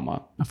Big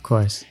Pharma. Of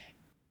course.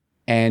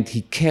 And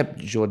he kept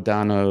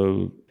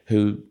Giordano,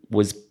 who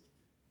was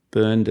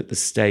burned at the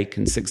stake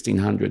in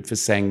 1600 for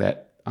saying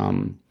that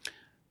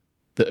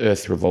the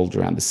earth revolved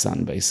around the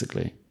sun,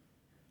 basically.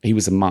 He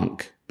was a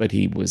monk, but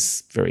he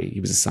was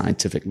a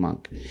scientific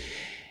monk.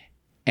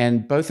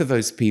 And both of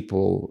those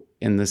people,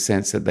 in the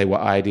sense that they were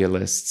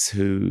idealists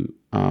who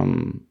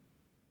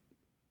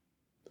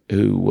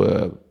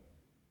were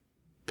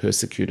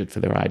persecuted for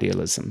their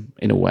idealism,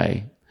 in a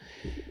way.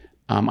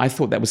 I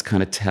thought that was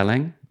kind of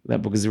telling,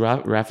 that because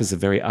Raf is a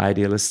very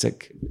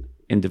idealistic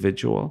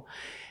individual,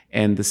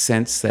 and the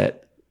sense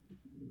that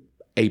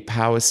a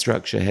power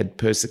structure had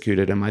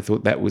persecuted him, I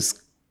thought that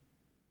was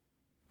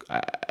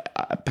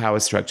power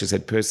structures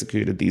had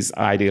persecuted these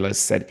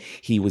idealists that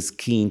he was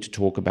keen to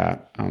talk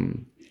about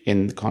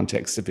in the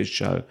context of his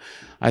show.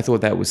 I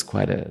thought that was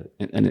quite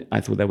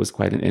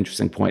an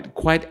interesting point.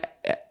 Quite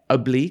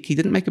oblique. He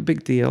didn't make a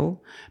big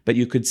deal, but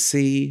you could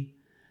see,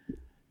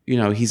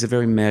 he's a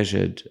very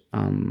measured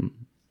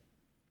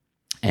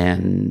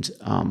and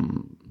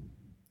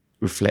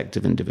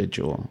reflective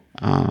individual.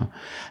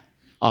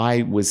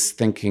 I was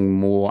thinking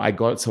more. I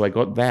got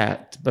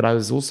that, but I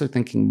was also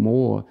thinking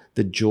more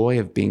the joy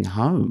of being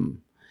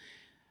home,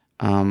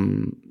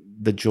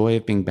 the joy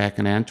of being back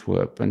in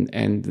Antwerp,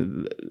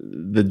 and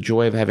the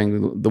joy of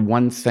having the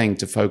one thing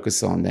to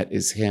focus on that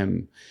is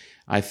him.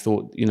 I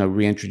thought,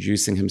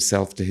 reintroducing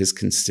himself to his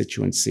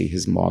constituency,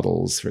 his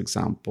models, for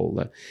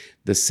example,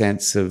 the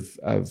sense of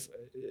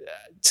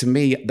to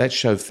me, that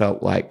show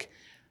felt like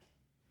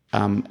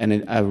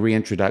a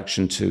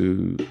reintroduction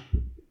to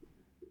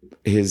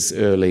his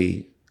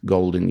early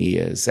golden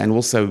years, and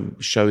also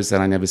shows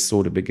that I never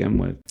saw to begin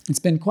with. It's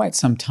been quite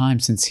some time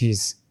since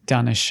he's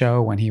done a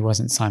show when he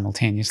wasn't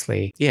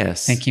simultaneously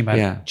thinking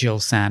about Jill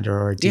Sander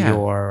or Dior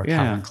or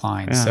Calvin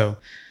Klein. Yeah. So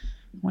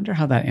I wonder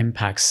how that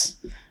impacts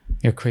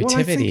your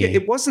creativity.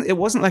 Well, I think it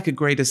wasn't like a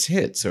greatest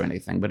hits or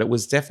anything, but it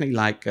was definitely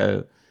like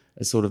a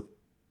sort of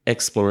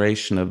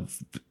exploration of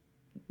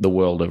the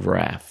world of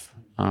Raf.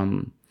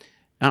 And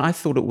I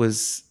thought it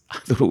was,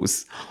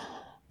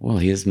 well,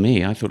 here's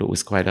me. I thought it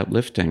was quite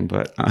uplifting,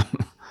 but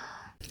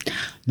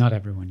not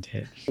everyone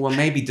did. Well,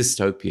 maybe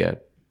dystopia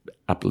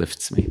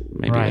uplifts me.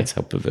 Maybe that's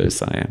how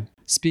perverse I am.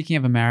 Speaking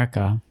of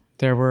America,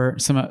 there were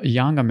some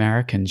young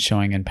Americans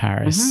showing in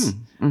Paris.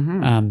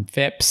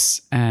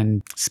 Phipps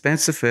and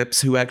Spencer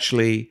Phipps, who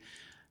actually,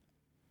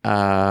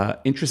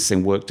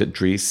 interesting, worked at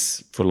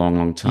Dries for a long,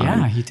 long time.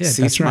 Yeah, he did.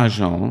 Cis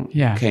Marjon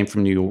came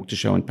from New York to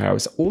show in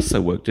Paris,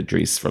 also worked at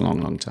Dries for a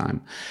long, long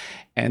time.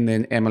 And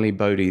then Emily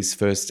Bodie's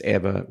first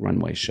ever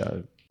runway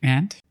show.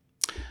 And?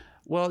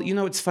 Well,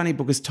 it's funny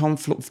because Tom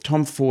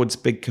Ford's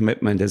big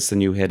commitment as the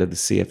new head of the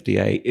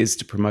CFDA is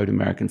to promote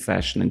American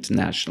fashion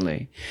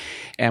internationally.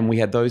 And we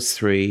had those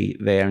three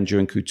there, and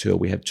during Couture,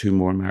 we have two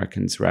more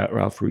Americans,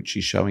 Ralph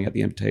Rucci showing at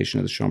the invitation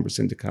of the Chambre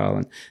Syndicale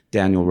and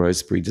Daniel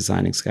Roseberry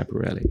designing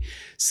Schiaparelli.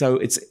 So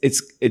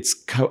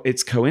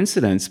it's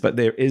coincidence, but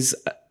there is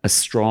a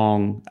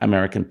strong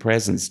American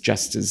presence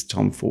just as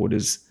Tom Ford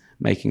is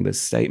making this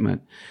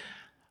statement.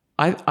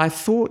 I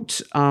thought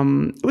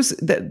it was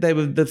that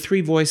the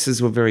three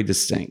voices were very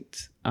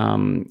distinct.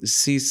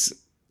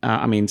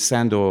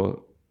 Sandor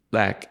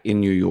Lack in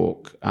New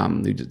York,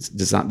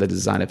 the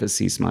designer for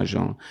Cis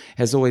Marjon,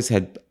 has always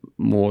had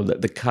more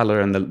the color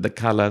and the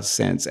color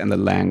sense and the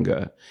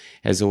languor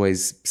has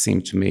always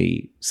seemed to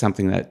me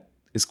something that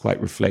is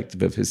quite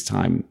reflective of his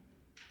time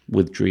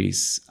with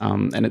Dries,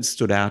 and it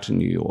stood out in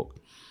New York.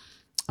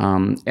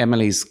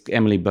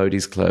 Emily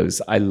Bodie's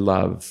clothes, I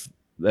love.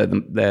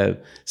 They're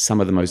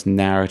some of the most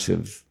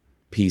narrative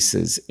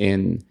pieces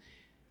in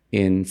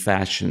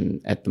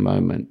fashion at the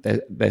moment.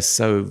 They're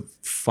so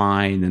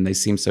fine and they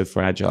seem so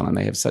fragile and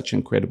they have such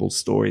incredible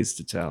stories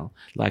to tell.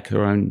 Like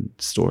her own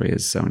story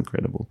is so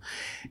incredible.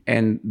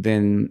 And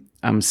then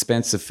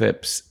Spencer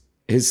Phipps,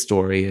 his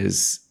story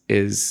is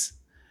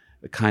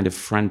a kind of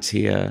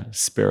frontier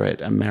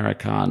spirit,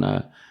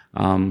 Americana,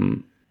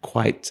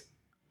 quite,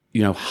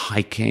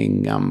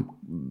 hiking,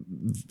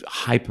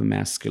 hyper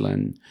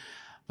masculine.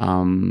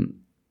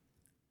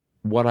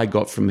 What I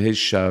got from his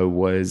show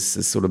was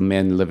the sort of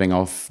men living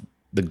off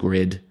the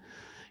grid.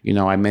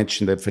 I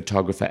mentioned the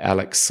photographer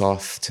Alex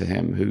Soth to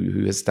him,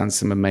 who has done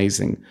some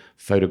amazing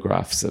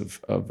photographs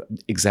of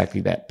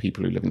exactly that,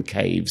 people who live in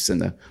caves in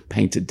the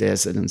painted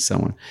desert and so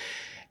on.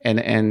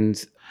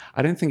 And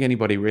I don't think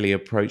anybody really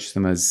approached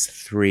them as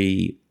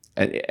three,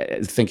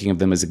 thinking of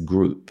them as a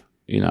group,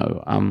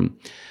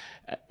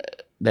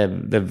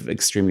 They're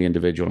extremely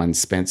individual, and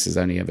Spencer's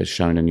only ever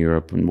shown in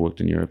Europe and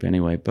worked in Europe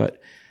anyway. But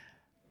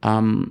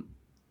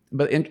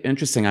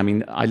interesting. I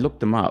mean, I looked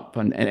them up,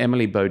 and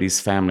Emily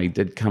Bodie's family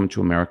did come to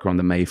America on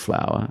the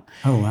Mayflower.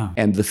 Oh wow!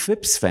 And the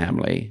Phipps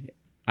family,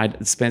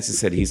 Spencer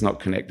said he's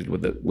not connected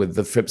with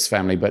the Phipps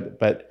family, but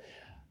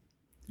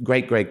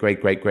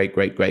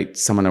great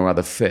someone or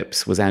other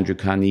Phipps was Andrew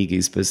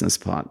Carnegie's business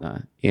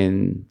partner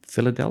in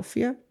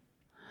Philadelphia,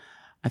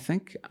 I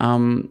think.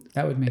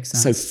 That would make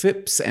sense. So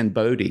Phipps and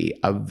Bodie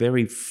are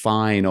very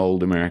fine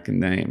old American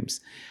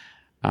names.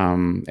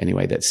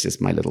 Anyway, that's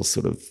just my little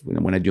sort of,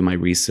 when I do my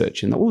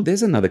research and,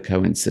 there's another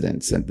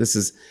coincidence. And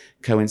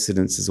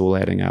coincidences all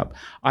adding up.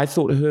 I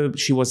thought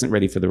she wasn't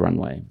ready for the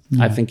runway.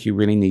 Yeah. I think you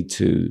really need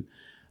to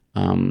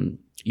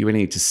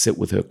sit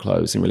with her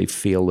clothes and really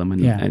feel them.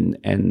 And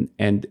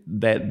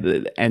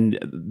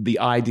the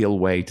ideal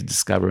way to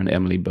discover an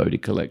Emily Bodie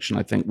collection,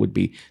 I think, would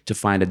be to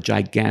find a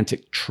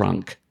gigantic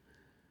trunk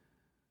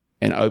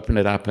and open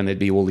it up, and there'd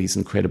be all these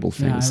incredible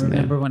things in there.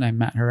 I remember when I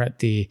met her at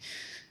the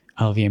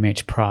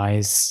LVMH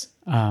Prize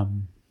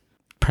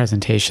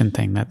presentation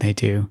thing that they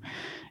do.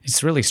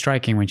 It's really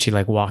striking when she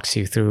walks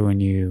you through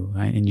and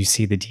you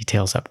see the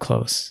details up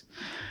close.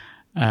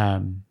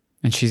 And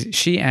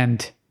she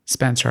and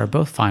Spencer are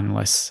both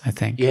finalists, I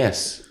think.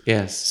 Yes.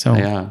 So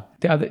yeah.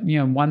 The other,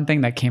 one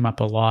thing that came up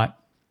a lot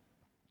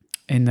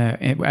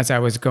as I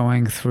was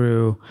going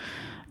through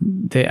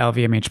the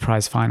LVMH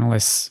Prize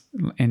finalists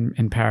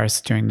in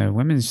Paris during the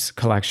women's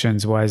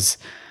collections was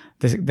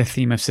the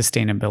theme of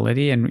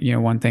sustainability. And,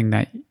 one thing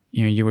that,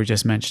 you were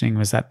just mentioning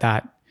was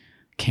that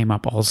came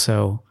up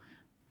also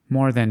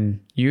more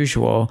than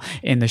usual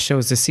in the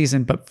shows this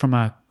season, but from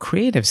a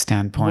creative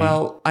standpoint.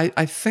 Well,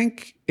 I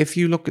think if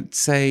you look at,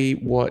 say,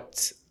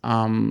 what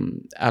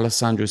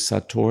Alessandro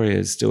Sartori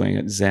is doing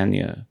at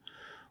Zegna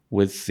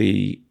with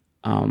the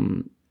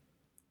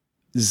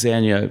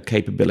Zegna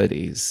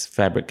capabilities,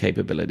 fabric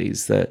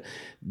capabilities,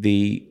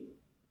 the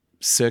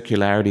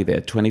circularity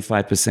there,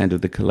 25% of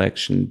the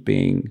collection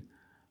being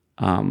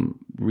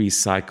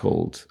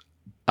recycled,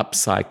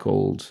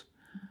 upcycled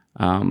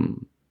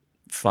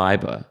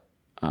fiber.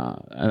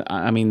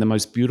 I mean, the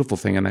most beautiful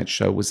thing in that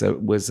show was a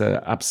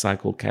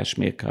upcycled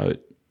cashmere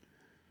coat.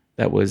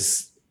 That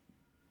was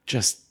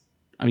just,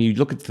 you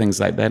look at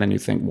things like that and you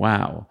think,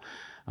 wow.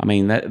 I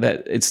mean,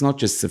 that it's not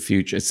just the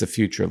future; it's the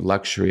future of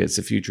luxury. It's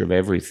the future of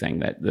everything.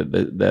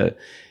 That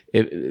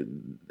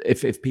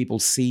if people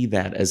see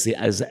that as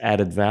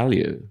added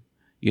value,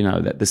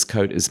 that this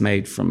coat is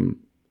made from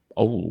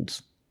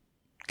old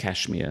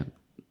cashmere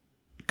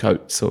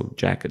coats or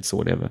jackets or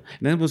whatever.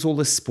 And then there was all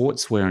this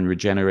sportswear and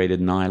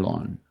regenerated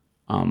nylon.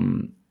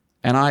 And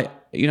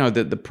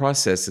the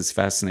process is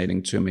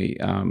fascinating to me.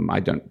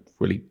 I don't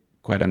really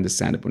quite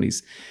understand it when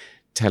he's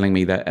telling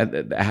me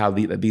that how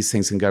these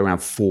things can go around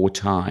 4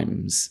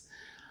 times.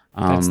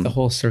 That's the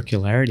whole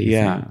circularity thing.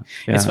 Yeah.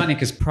 It's funny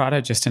because Prada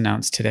just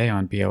announced today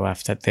on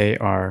BOF that they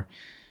are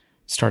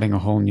starting a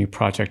whole new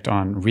project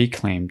on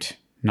reclaimed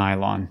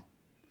nylon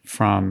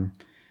from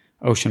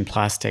ocean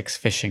plastics,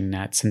 fishing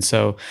nets. And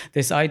so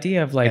this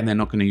idea of and they're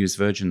not going to use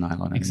virgin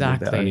nylon.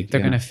 Exactly. They're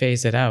going to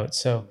phase it out.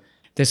 So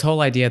this whole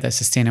idea that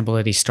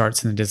sustainability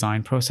starts in the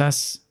design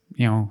process,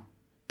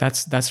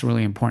 that's a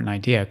really important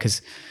idea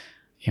because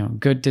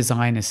good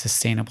design is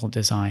sustainable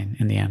design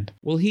in the end.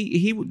 Well,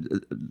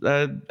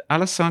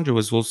 Alessandro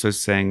was also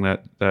saying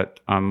that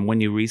when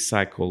you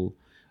recycle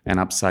and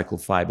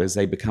upcycle fibers,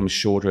 they become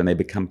shorter and they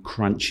become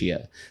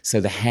crunchier. So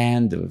the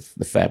hand of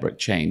the fabric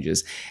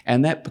changes,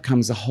 and that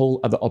becomes a whole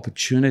other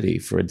opportunity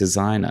for a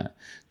designer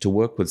to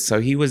work with. So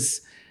he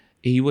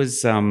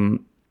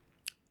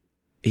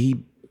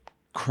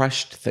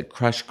crushed the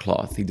crush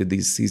cloth. He did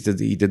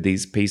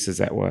these pieces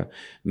that were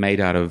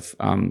made out of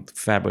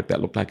fabric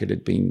that looked like it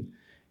had been,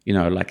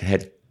 like it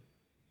had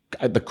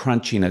the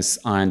crunchiness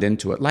ironed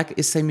into it, like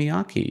Issey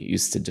Miyake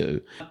used to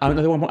do. I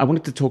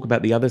wanted to talk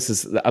about the other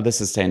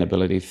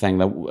sustainability thing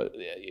that,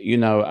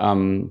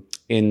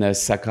 in the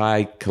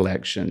Sakai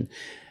collection,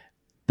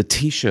 the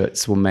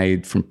T-shirts were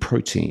made from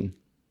protein.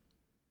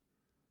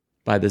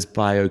 by this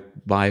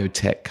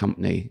biotech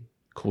company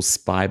called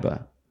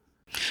Spiber.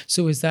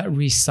 So is that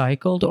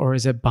recycled or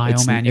is it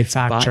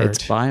biomanufactured?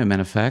 It's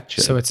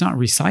biomanufactured. So it's not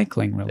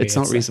recycling, really. It's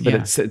not recycling, but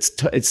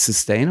it's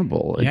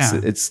sustainable.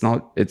 It's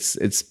not. It's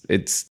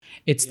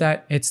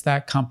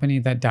that company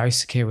that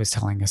Daisuke was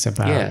telling us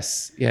about.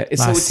 Yes, yeah.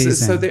 Season.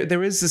 So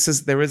there is the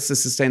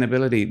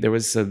sustainability. There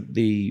is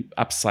the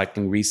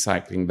upcycling,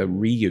 recycling, the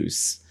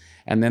reuse,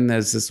 and then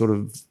there's the sort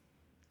of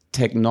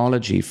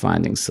technology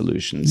finding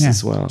solutions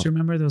as well. Do you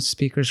remember those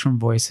speakers from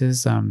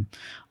Voices,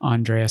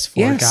 Andreas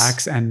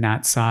Forgax and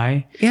Nat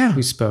Sai,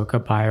 who spoke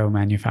of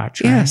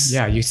biomanufacturing? Yes.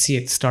 Yeah, you see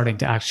it starting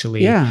to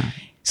actually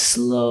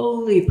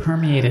slowly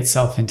permeate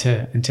itself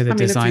into the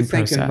design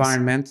process. If you think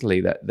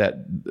environmentally,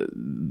 that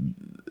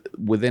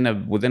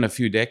within a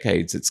few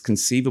decades, it's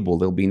conceivable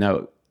there'll be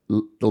no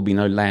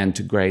land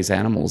to graze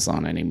animals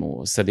on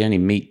anymore. So the only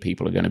meat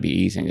people are going to be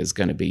eating is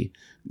going to be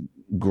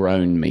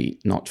grown meat,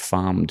 not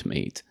farmed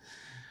meat.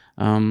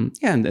 And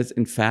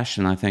in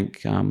fashion, I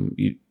think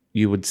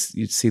you'd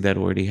see that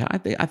already.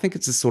 I think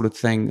it's the sort of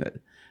thing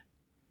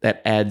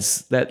that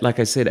adds, that, like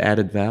I said,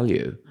 added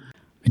value.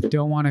 I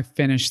don't want to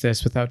finish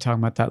this without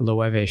talking about that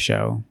Loewe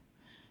show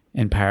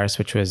in Paris,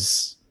 which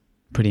was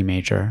pretty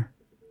major.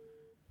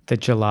 The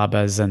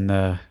jalabas and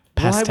the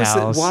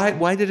pastels.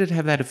 Why did it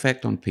have that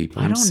effect on people?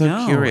 I'm so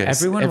know.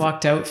 Curious. Everyone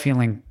walked out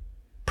feeling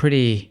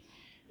pretty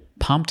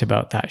pumped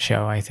about that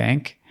show, I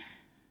think.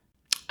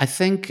 I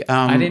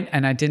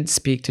didn't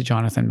speak to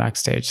Jonathan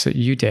backstage, so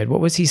you did. What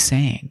was he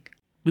saying?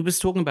 We was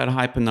talking about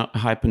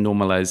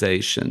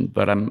hypernormalization,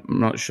 but I'm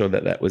not sure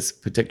that was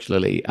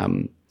particularly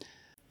on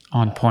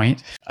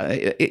point.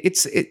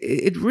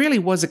 It really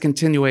was a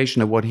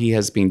continuation of what he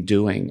has been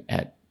doing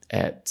at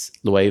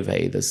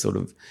Loewe, the sort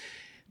of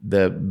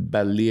the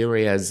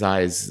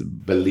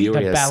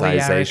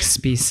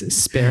Balearicization,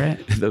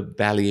 spirit, the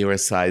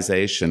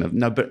Balearicization of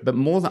but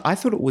more than I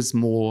thought it was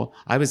more.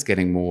 I was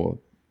getting more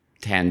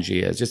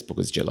Tangiers just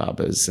because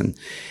jalabas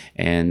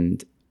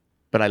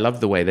but I love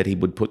the way that he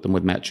would put them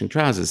with matching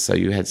trousers. So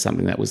you had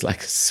something that was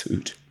like a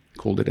suit,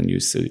 called it a new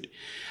suit.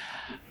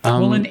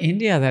 Well, in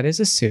India, that is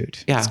a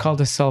suit. Yeah. It's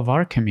called a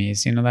salwar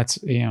kameez.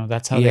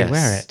 That's how they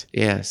wear it.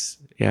 Yes.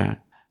 Yeah.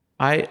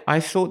 I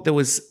thought there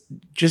was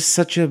just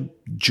such a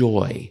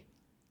joy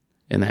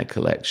in that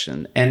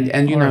collection. And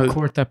a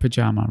kurta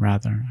pajama,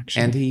 rather,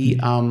 actually. And he,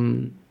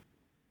 and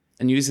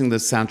using the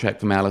soundtrack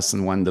from Alice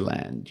in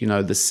Wonderland,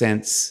 the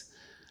sense,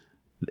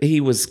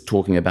 he was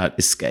talking about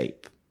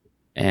escape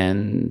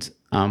and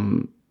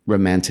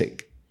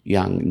romantic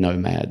young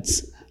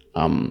nomads.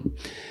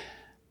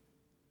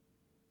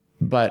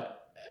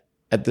 But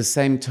at the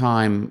same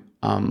time,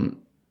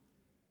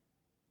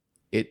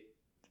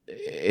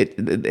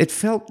 it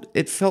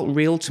felt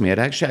real to me. It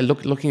actually,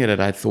 looking at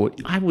it, I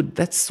thought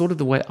that's sort of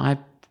the way I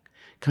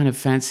kind of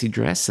fancy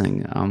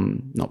dressing.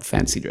 Not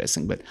fancy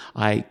dressing, but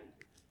I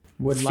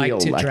would like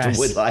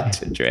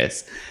to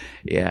dress.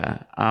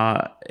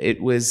 Yeah.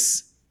 It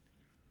was.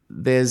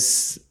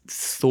 There's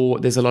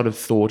thought. There's a lot of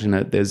thought in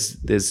it.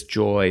 There's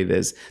joy.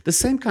 There's the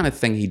same kind of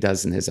thing he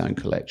does in his own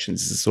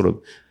collections. It's a sort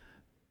of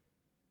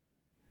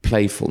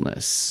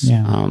playfulness,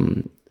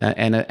 and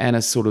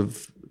a sort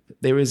of,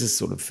 there is a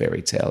sort of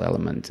fairy tale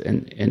element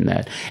in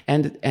that,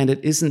 and it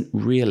isn't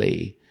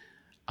really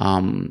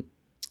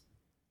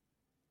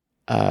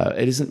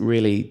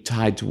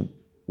tied to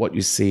what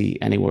you see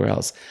anywhere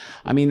else.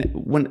 I mean,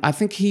 when I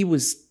think he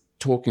was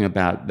talking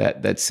about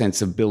that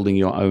sense of building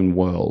your own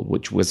world,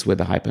 which was where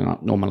the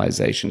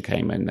hypernormalization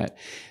came in,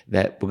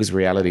 that because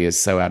reality is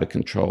so out of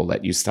control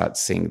that you start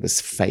seeing this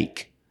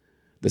fake,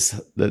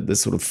 the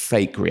sort of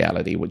fake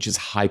reality, which is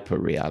hyper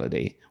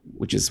reality,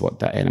 which is what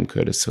that Adam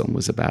Curtis film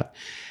was about.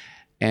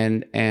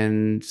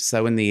 And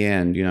so in the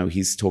end,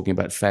 he's talking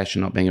about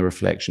fashion not being a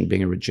reflection,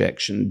 being a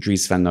rejection.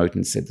 Dries Van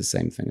Noten said the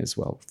same thing as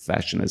well.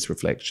 Fashion is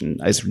rejection,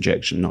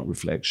 not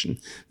reflection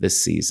this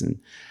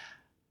season.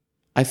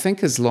 I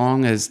think as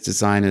long as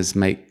designers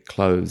make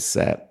clothes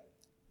that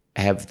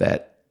have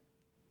that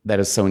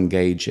are so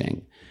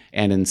engaging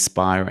and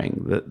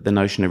inspiring, the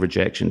notion of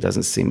rejection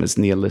doesn't seem as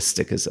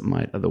nihilistic as it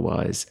might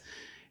otherwise.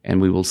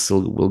 And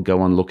we'll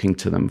go on looking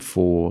to them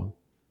for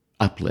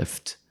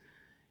uplift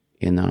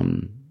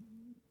in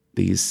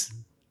these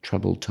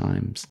troubled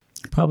times.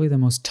 Probably the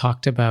most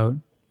talked about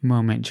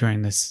moment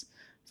during this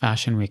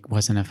fashion week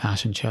wasn't a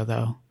fashion show,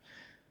 though.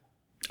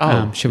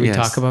 Should we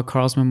talk about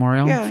Carl's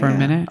Memorial for a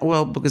minute?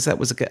 Well, because that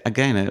was,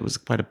 again, it was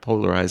quite a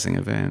polarizing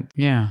event.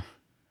 Yeah.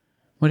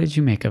 What did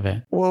you make of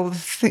it? Well,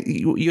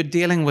 you're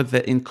dealing with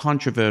the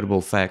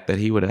incontrovertible fact that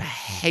he would have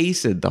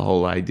hated the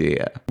whole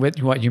idea.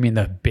 What, you mean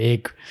the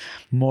big,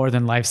 more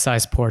than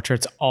life-size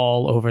portraits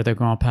all over the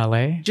Grand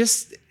Palais?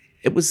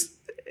 It was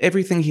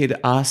everything he had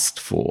asked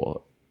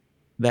for.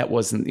 That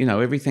wasn't,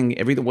 everything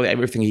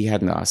he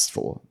hadn't asked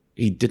for.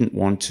 He didn't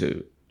want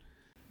to.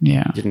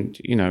 Yeah.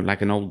 Didn't,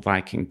 like an old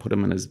Viking, put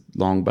him in his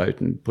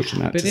longboat and push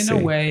him out to sea. But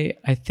in a way,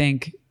 I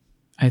think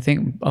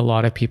a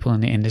lot of people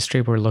in the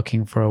industry were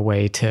looking for a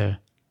way to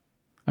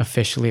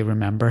officially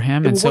remember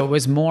him. And so it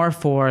was more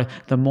for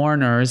the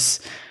mourners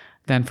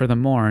than for the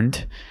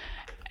mourned.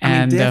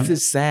 And death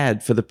is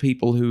sad for the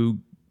people who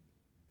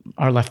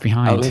are left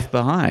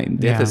behind.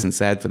 Death isn't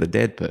sad for the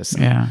dead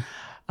person.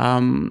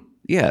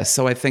 Yeah.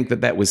 So I think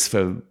that was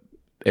for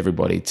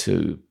everybody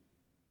to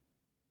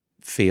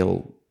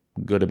feel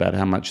good about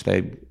how much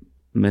they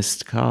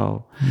missed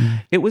Carl.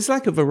 It was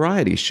like a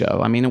variety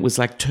show. I mean, it was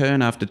like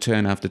turn after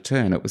turn after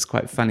turn. It was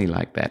quite funny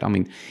like that. I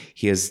mean,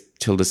 here's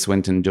Tilda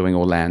Swinton doing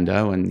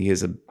Orlando, and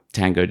here's a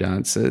tango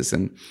dancers,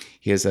 and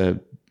here's a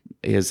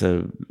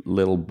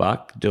little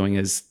buck doing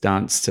his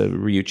dance to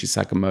Ryuichi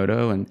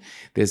Sakamoto, and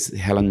there's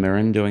Helen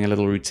Mirren doing a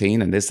little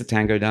routine, and there's the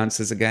tango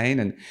dancers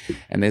again,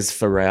 and there's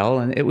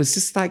Pharrell, and it was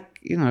just like,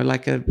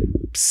 like a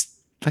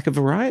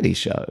variety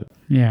show.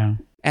 Yeah.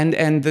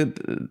 And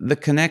the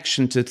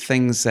connection to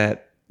things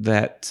that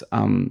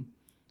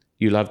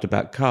you loved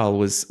about Carl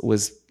was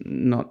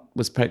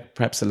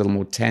perhaps a little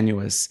more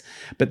tenuous.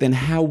 But then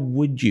how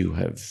would you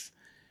have,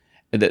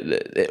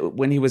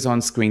 when he was on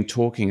screen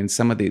talking, and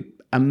some of the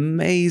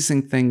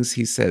amazing things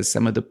he says,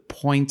 some of the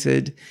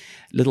pointed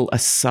little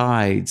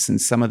asides, and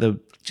some of the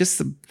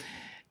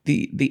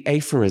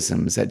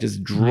aphorisms that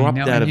just dropped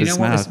out of his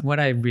mouth. What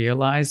I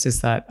realized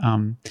is that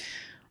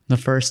the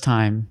first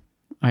time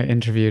I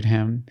interviewed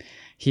him,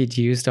 he'd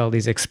used all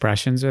these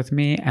expressions with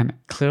me, and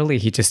clearly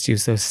he just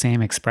used those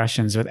same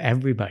expressions with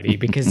everybody,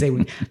 because they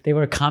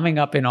were coming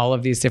up in all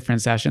of these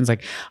different sessions.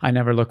 Like, I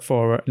never look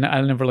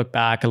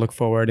back, I look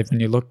forward. When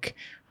you look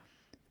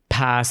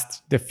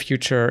past, the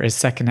future is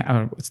second.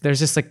 There's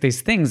just like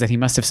these things that he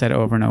must have said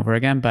over and over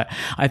again. But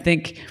I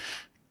think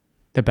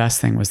the best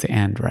thing was the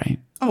end, right?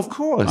 Oh, of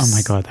course. Oh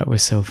my God, that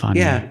was so funny.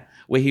 Yeah,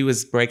 where he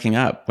was breaking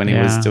up when he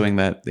was doing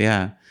that.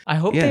 Yeah. I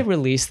hope they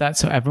release that,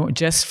 so everyone,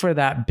 just for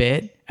that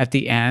bit at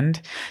the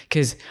end,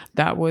 because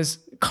that was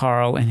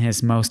Carl in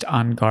his most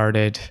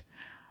unguarded,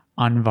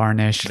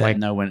 unvarnished. That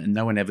no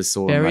one ever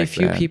saw him like that. Very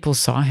few people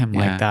saw him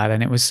like that,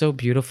 and it was so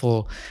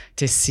beautiful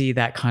to see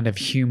that kind of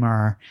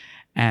humor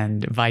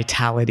and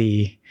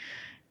vitality,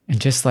 and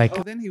just like.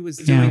 Oh, then he was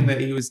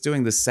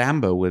doing the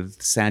samba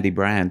with Sandy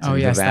Brandt. Oh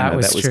yes, Havana. that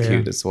was true.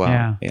 Cute as well.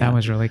 Yeah, that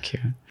was really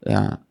cute.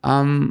 Yeah.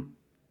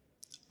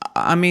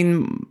 I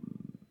mean,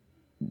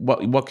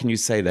 what can you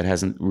say that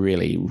hasn't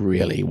really,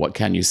 what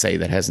can you say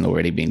that hasn't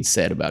already been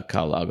said about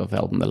Karl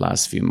Lagerfeld in the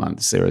last few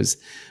months? There is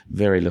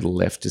very little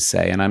left to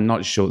say, and I'm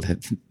not sure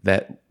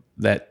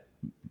that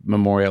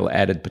memorial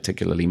added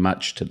particularly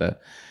much to the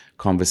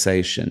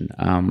conversation.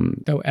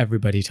 Though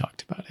everybody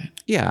talked about it.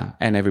 Yeah,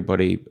 and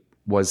everybody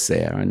was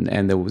there,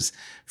 and it was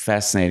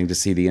fascinating to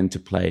see the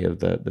interplay of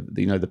the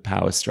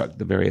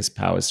various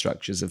power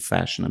structures of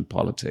fashion and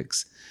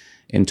politics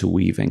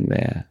interweaving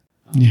there.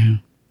 Yeah.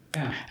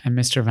 And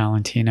Mr.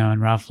 Valentino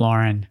and Ralph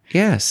Lauren.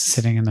 Yes.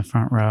 Sitting in the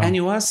front row. And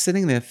you are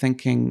sitting there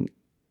thinking,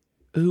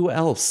 who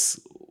else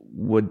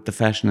would the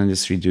fashion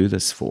industry do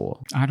this for?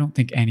 I don't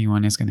think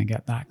anyone is going to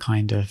get that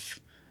kind of.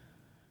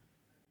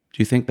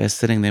 Do you think they're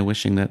sitting there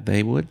wishing that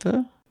they would,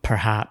 though?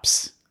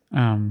 Perhaps.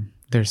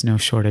 There's no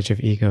shortage of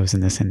egos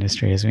in this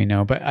industry, as we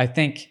know. But I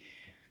think,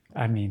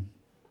 apart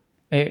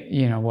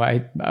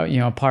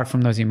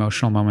from those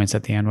emotional moments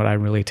at the end, what I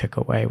really took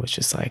away was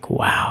just like,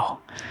 wow.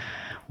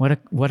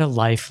 What a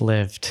life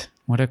lived.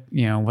 What a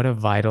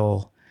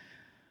vital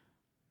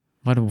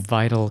character. And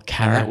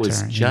that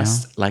was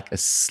just like a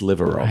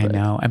sliver of it. I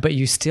know. But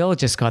you still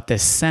just got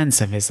this sense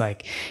of his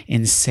like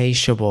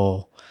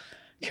insatiable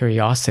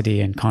curiosity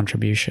and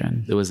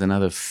contribution. There was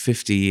another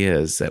 50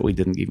 years that we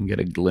didn't even get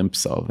a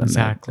glimpse of in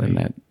that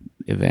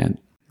event.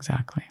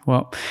 Exactly.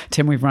 Well,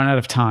 Tim, we've run out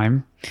of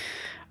time.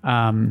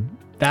 I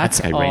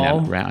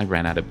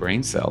ran out of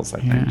brain cells,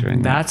 I think,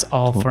 during that. That's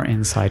all for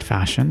Inside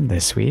Fashion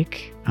this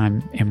week.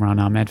 I'm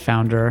Imran Ahmed,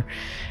 founder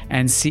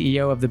and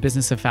CEO of the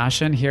Business of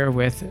Fashion, here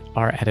with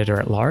our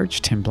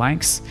editor-at-large, Tim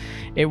Blanks.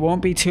 It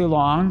won't be too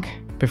long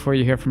before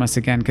you hear from us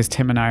again, because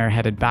Tim and I are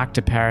headed back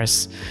to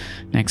Paris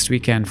next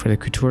weekend for the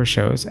couture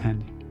shows.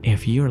 And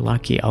if you're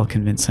lucky, I'll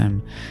convince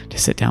him to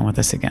sit down with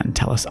us again,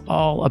 tell us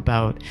all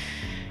about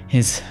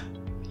his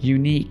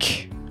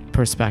unique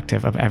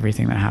perspective of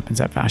everything that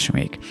happens at Fashion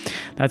Week.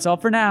 That's all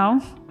for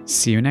now.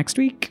 See you next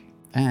week.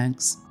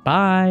 Thanks.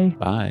 Bye.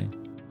 Bye.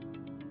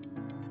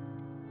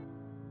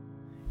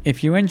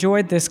 If you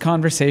enjoyed this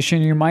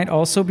conversation, you might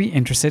also be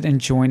interested in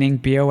joining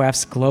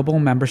BOF's global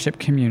membership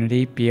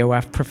community,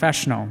 BOF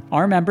Professional.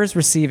 Our members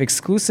receive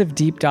exclusive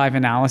deep dive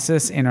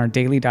analysis in our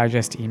daily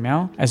digest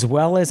email, as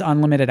well as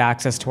unlimited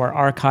access to our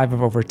archive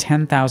of over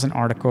 10,000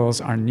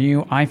 articles, our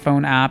new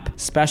iPhone app,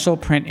 special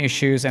print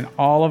issues, and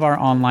all of our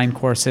online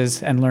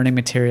courses and learning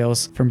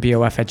materials from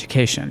BOF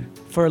Education.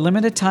 For a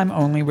limited time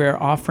only, we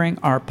are offering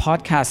our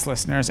podcast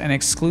listeners an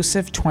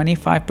exclusive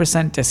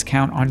 25%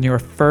 discount on your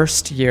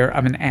first year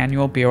of an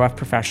annual BOF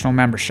Professional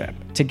membership.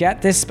 To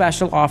get this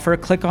special offer,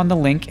 click on the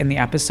link in the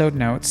episode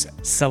notes,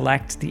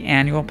 select the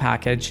annual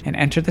package, and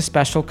enter the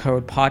special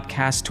code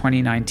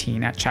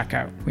PODCAST2019 at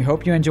checkout. We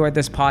hope you enjoyed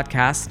this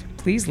podcast.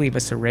 Please leave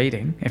us a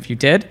rating if you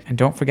did, and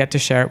don't forget to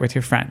share it with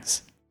your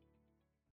friends.